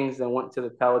Kings, then went to the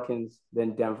Pelicans,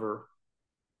 then Denver,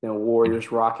 then And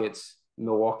Warriors, Rockets,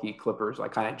 Milwaukee, Clippers.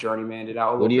 Like kind of journeymaned it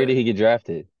out a what little year did bit. he get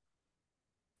drafted?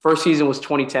 First season was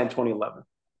 2010, 2011.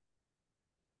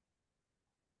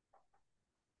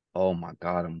 Oh my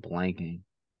God, I'm blanking.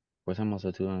 Four-time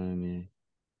All-Star, two-time NBA.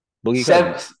 Boogie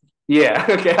Seven. Cousins. Yeah.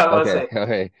 Okay. I was Okay, about to say.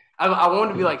 okay. I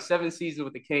wanted to be like 7 seasons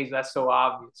with the Kings. That's so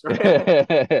obvious, right?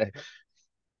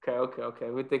 Okay. Okay. Okay.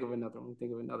 Let me think of another one. Let me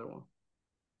think of another one.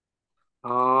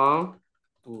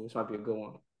 This might be a good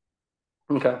one.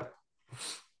 Okay.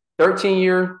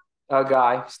 13-year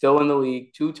guy, still in the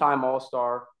league, two-time All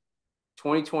Star,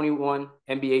 2021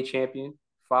 NBA champion,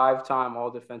 5-time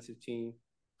All Defensive Team.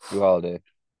 Drew Holiday.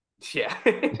 Yeah.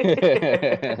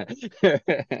 Okay.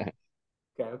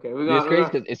 It's We're crazy gonna.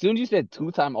 because as soon as you said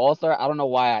two-time All-Star, I don't know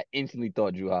why I instantly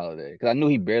thought Drew Holiday because I knew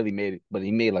he barely made it, but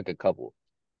he made like a couple.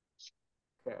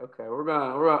 Okay. We're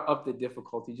gonna up the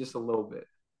difficulty just a little bit.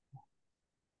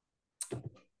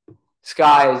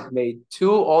 Sky has made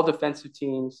 2 All Defensive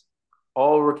Teams,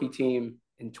 All Rookie Team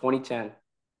in 2010.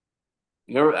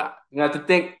 You have to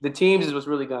think the teams is what's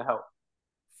really gonna help.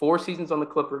 4 seasons on the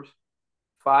Clippers,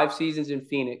 5 seasons in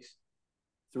Phoenix,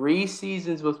 3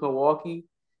 seasons with Milwaukee,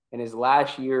 and his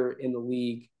last year in the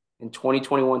league in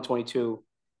 2021-22,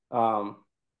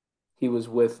 he was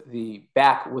with the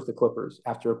Clippers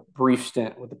after a brief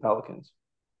stint with the Pelicans.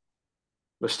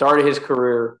 But started his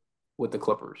career with the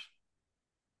Clippers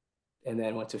and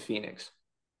then went to Phoenix.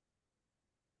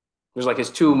 It was like his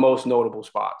 2 most notable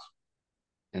spots.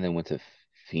 And then went to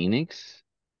Phoenix.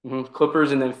 Mm-hmm.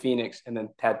 Clippers and then Phoenix, and then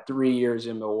had 3 years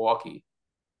in Milwaukee.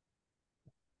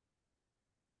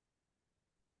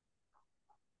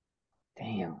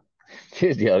 Damn.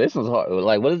 Yo, this was hard.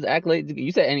 Like, what is the accolades?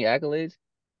 You said any accolades?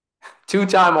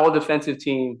 2-time All Defensive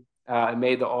Team, and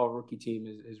made the All Rookie Team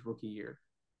his rookie year.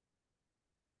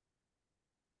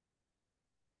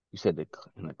 You said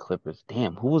in the Clippers.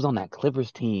 Damn, who was on that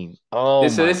Clippers team? Oh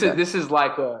This, so my this is God. this is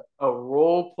like a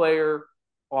role player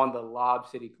on the Lob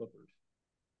City Clippers,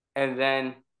 and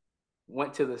then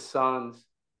went to the Suns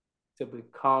to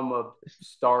become a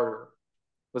starter.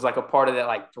 Was like a part of that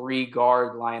like 3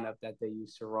 guard lineup that they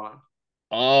used to run.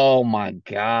 Oh my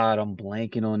God, I'm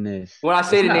blanking on this. When I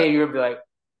say the name, you're gonna be like,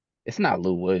 It's not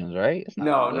Lou Williams, right? It's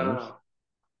not Lou no.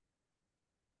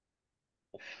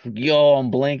 Williams. Yo, I'm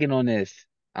blanking on this.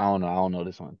 I don't know. I don't know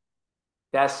this one.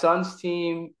 That Suns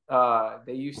team,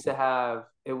 they used to have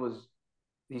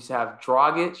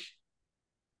Dragic,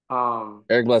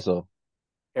 Eric Bledsoe.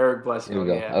 Eric There we Bledsoe.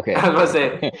 go. Yeah, Okay. I was about to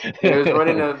say they was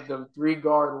running the 3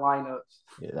 guard lineups.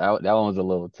 Yeah, that one was a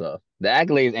little tough. The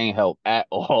accolades ain't help at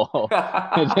all.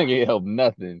 It ain't help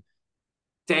nothing.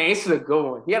 Dang, this is a good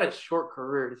one. He had a short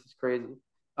career. This is crazy.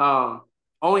 Um,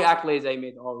 Only accolades that he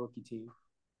made the All Rookie Team.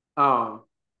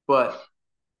 But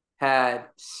had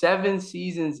 7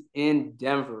 seasons in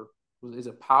Denver. Is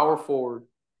a power forward,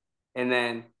 and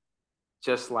then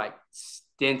just like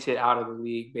stinted out of the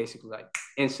league basically like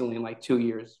instantly in like 2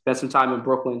 years. Spent some time in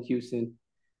Brooklyn, Houston,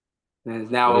 and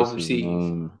is now What is his overseas.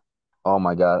 name? Oh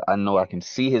my God. I know I can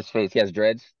see his face. He has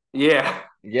dreads. Yeah,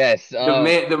 Yes. the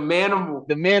manimal.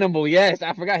 The Manimal. Yes.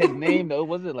 I forgot his name though.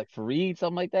 Was it like Fareed,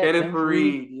 something like that? Kenneth Ken Fareed?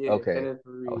 Faried. Yeah, Okay. Kenneth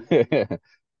Faried.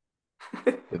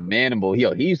 The Manimal.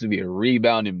 Yo, he used to be a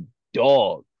rebounding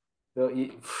dog. So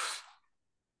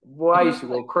boy, I used to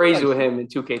go He was crazy like with him in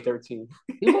 2K13.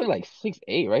 he was only like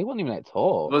 6'8", right? He wasn't even that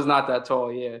tall. Was not that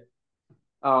tall, yeah.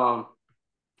 All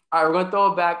right, we're gonna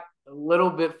throw it back a little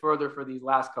bit further for these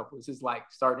last couple. This is like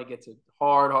starting to get to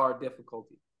hard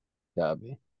difficulty. Gotta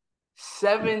be.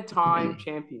 7-time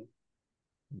champion.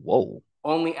 Whoa.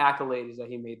 Only accolade is that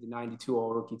he made the 92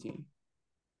 All Rookie Team.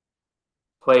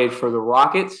 Played for the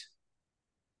Rockets,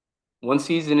 1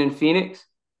 season in Phoenix,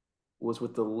 was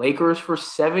with the Lakers for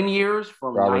 7 years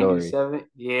from Robert Horry. 97.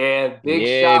 Yeah, big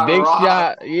Yeah, shot, big Rock.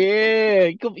 shot.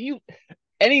 Yeah.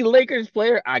 Any Lakers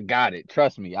player, I got it.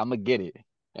 Trust me, I'm gonna get it.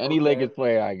 Any Okay. Lakers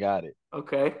player, I got it.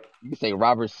 Okay. You can say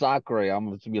Robert Sacre. I'm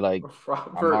gonna be like, I'm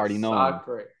Robert already knowing.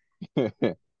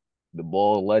 Sacre. The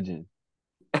ball legend.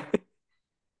 This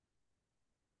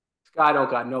guy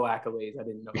don't got no accolades. I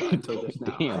didn't know that until just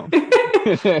now.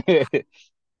 Damn.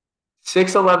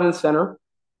 6'11" center.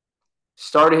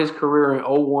 Started his career in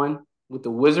 01 with the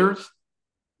Wizards,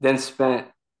 then spent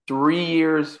 3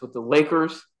 years with the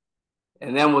Lakers,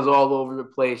 and then was all over the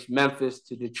place. Memphis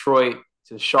to Detroit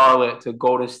to Charlotte to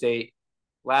Golden State.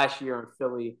 Last year in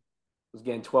Philly, was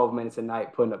getting 12 minutes a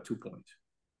night, putting up 2 points.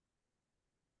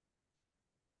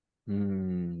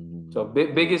 So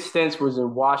biggest stints was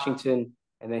in Washington,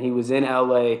 and then he was in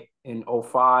LA in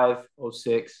 05,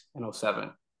 06, and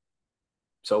 07.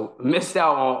 So missed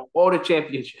out on all the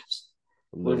championships.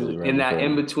 Literally right In that before.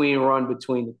 in-between run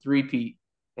between the three-peat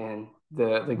and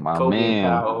the My Kobe and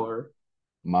man. Powell over.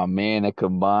 My man that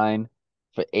combined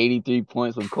for 83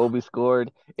 points when Kobe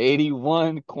scored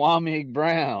 81, Kwame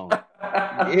Brown.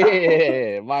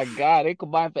 Yeah, my God, they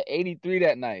combined for 83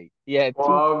 that night. He had 2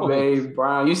 points. Kwame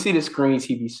Brown. You see the screens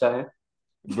he be setting.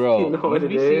 You Bro, know what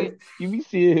it is? you be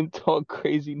seeing him talk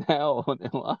crazy now on the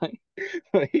line.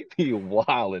 He be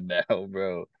wilding now,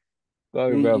 bro.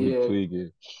 Kwame Brown be Yeah,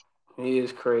 tweaking. he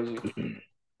is crazy.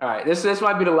 All right, this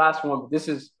might be the last one, but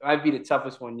might be the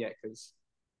toughest one yet because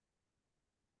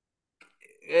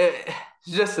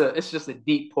it's just a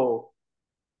deep pull.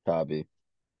 Copy.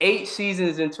 8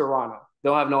 seasons in Toronto.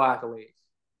 Don't have no accolades.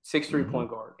 6'3" Mm-hmm. point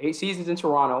guard. 8 seasons in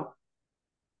Toronto.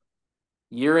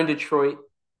 Year in Detroit.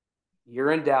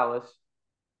 Year in Dallas.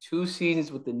 2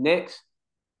 seasons with the Knicks.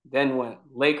 Then went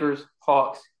Lakers,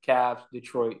 Hawks, Cavs,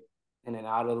 Detroit, and then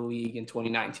out of the league in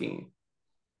 2019.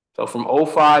 So from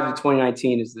 '05 to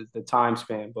 2019 is the time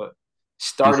span, but He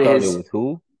started started his with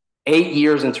who? 8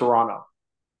 years in Toronto.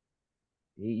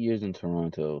 8 years in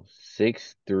Toronto.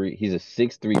 6'3". He's a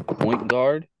 6'3" point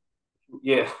guard.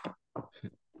 Yeah.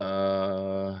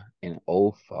 In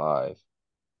 '05.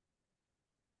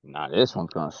 Nah, this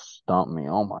one's gonna stump me.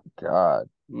 Oh my God.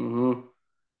 Mm-hmm.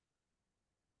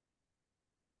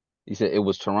 You said it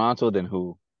was Toronto, then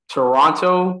who?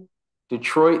 Toronto,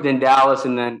 Detroit, then Dallas,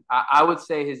 and then I would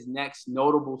say his next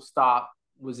notable stop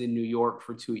was in New York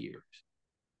for 2 years.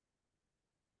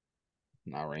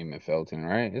 Not Raymond Felton,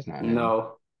 right? It's not him.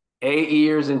 No, 8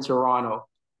 years in Toronto.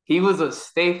 He was a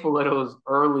staple of those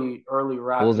early Jose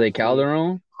Raptors teams.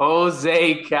 Calderon?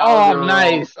 Jose Oh, Calderon.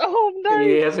 nice. Oh, Yeah,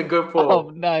 nice. that's a good Oh,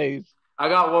 pull. nice. I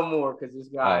got one more because this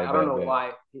All guy, right, I don't bet, know bet. why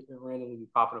it randomly be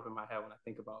popping up in my head when I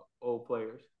think about old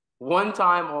players.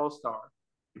 One-time All-Star,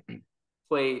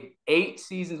 played 8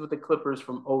 seasons with the Clippers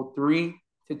from '03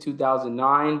 to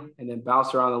 2009, and then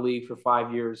bounced around the league for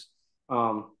 5 years.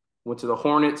 Went to the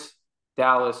Hornets,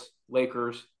 Dallas,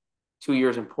 Lakers, 2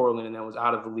 years in Portland, and then was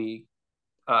out of the league.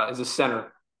 As a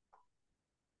center,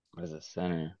 As a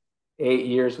center. 8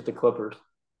 years with the Clippers.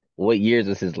 What years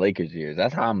was his Lakers years?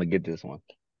 That's how I'm gonna get this one.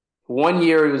 One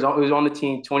year he was on the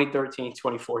team 2013,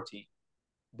 2014.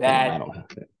 Damn, Bad, that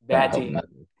don't bad help team.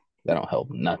 nothing. That don't help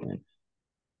nothing.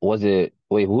 Was it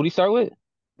wait, who did he start with?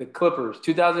 The Clippers,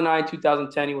 2009,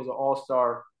 2010, he was an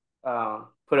all-star,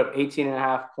 put up 18 and a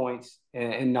half points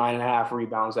and 9.5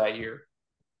 rebounds that year.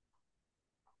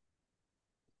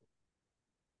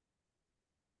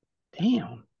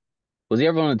 Damn. Was he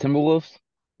ever on the Timberwolves?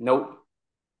 Nope.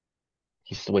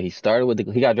 He started with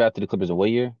he got drafted to the Clippers a what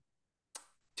year?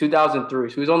 2003.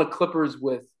 So he was on the Clippers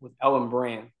with Ellen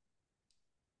Brand.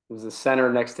 He was the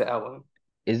center next to Ellen.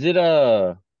 Is it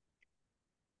Antoine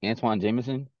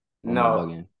Jameson? Or am I No.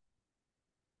 bugging?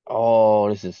 Oh,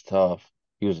 this is tough.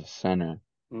 He was a center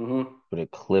Mm-hmm. for the This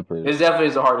Clippers. definitely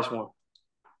is the hardest one.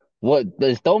 What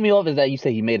does throw me off is that you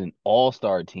say he made an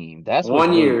all-star team. That's what's One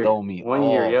really year. throwing me 1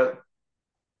 year. off. Yep.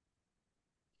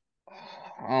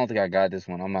 I don't think I got this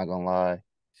one. I'm not gonna lie.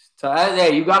 So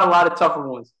hey, you got a lot of tougher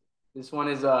ones. This one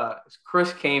is it's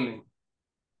Chris Kaman.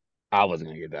 I wasn't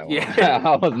gonna get that one. Yeah.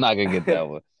 I was not gonna get that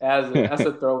one. That's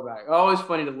a throwback. Always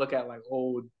funny to look at like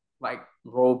old like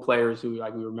role players who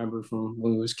like we remember from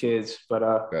when we was kids. But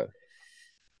Bro,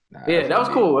 nah, yeah, that's that was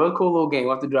OD. cool. It was a cool little game.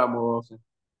 We'll have to do that more often.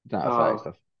 Nah, facts.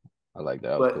 Um, I like that.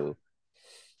 That was but cool.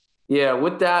 yeah,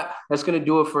 with that, that's going to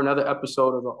do it for another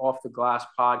episode of the Off the Glass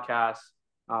podcast.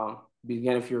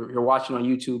 Again, if you're watching on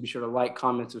YouTube, be sure to like,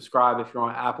 comment, subscribe. If you're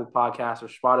on Apple Podcasts or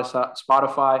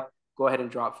Spotify, go ahead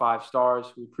and drop 5 stars.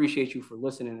 We appreciate you for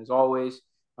listening as always.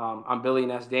 I'm Billy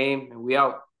and that's Dame, and we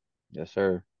out. Yes,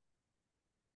 sir.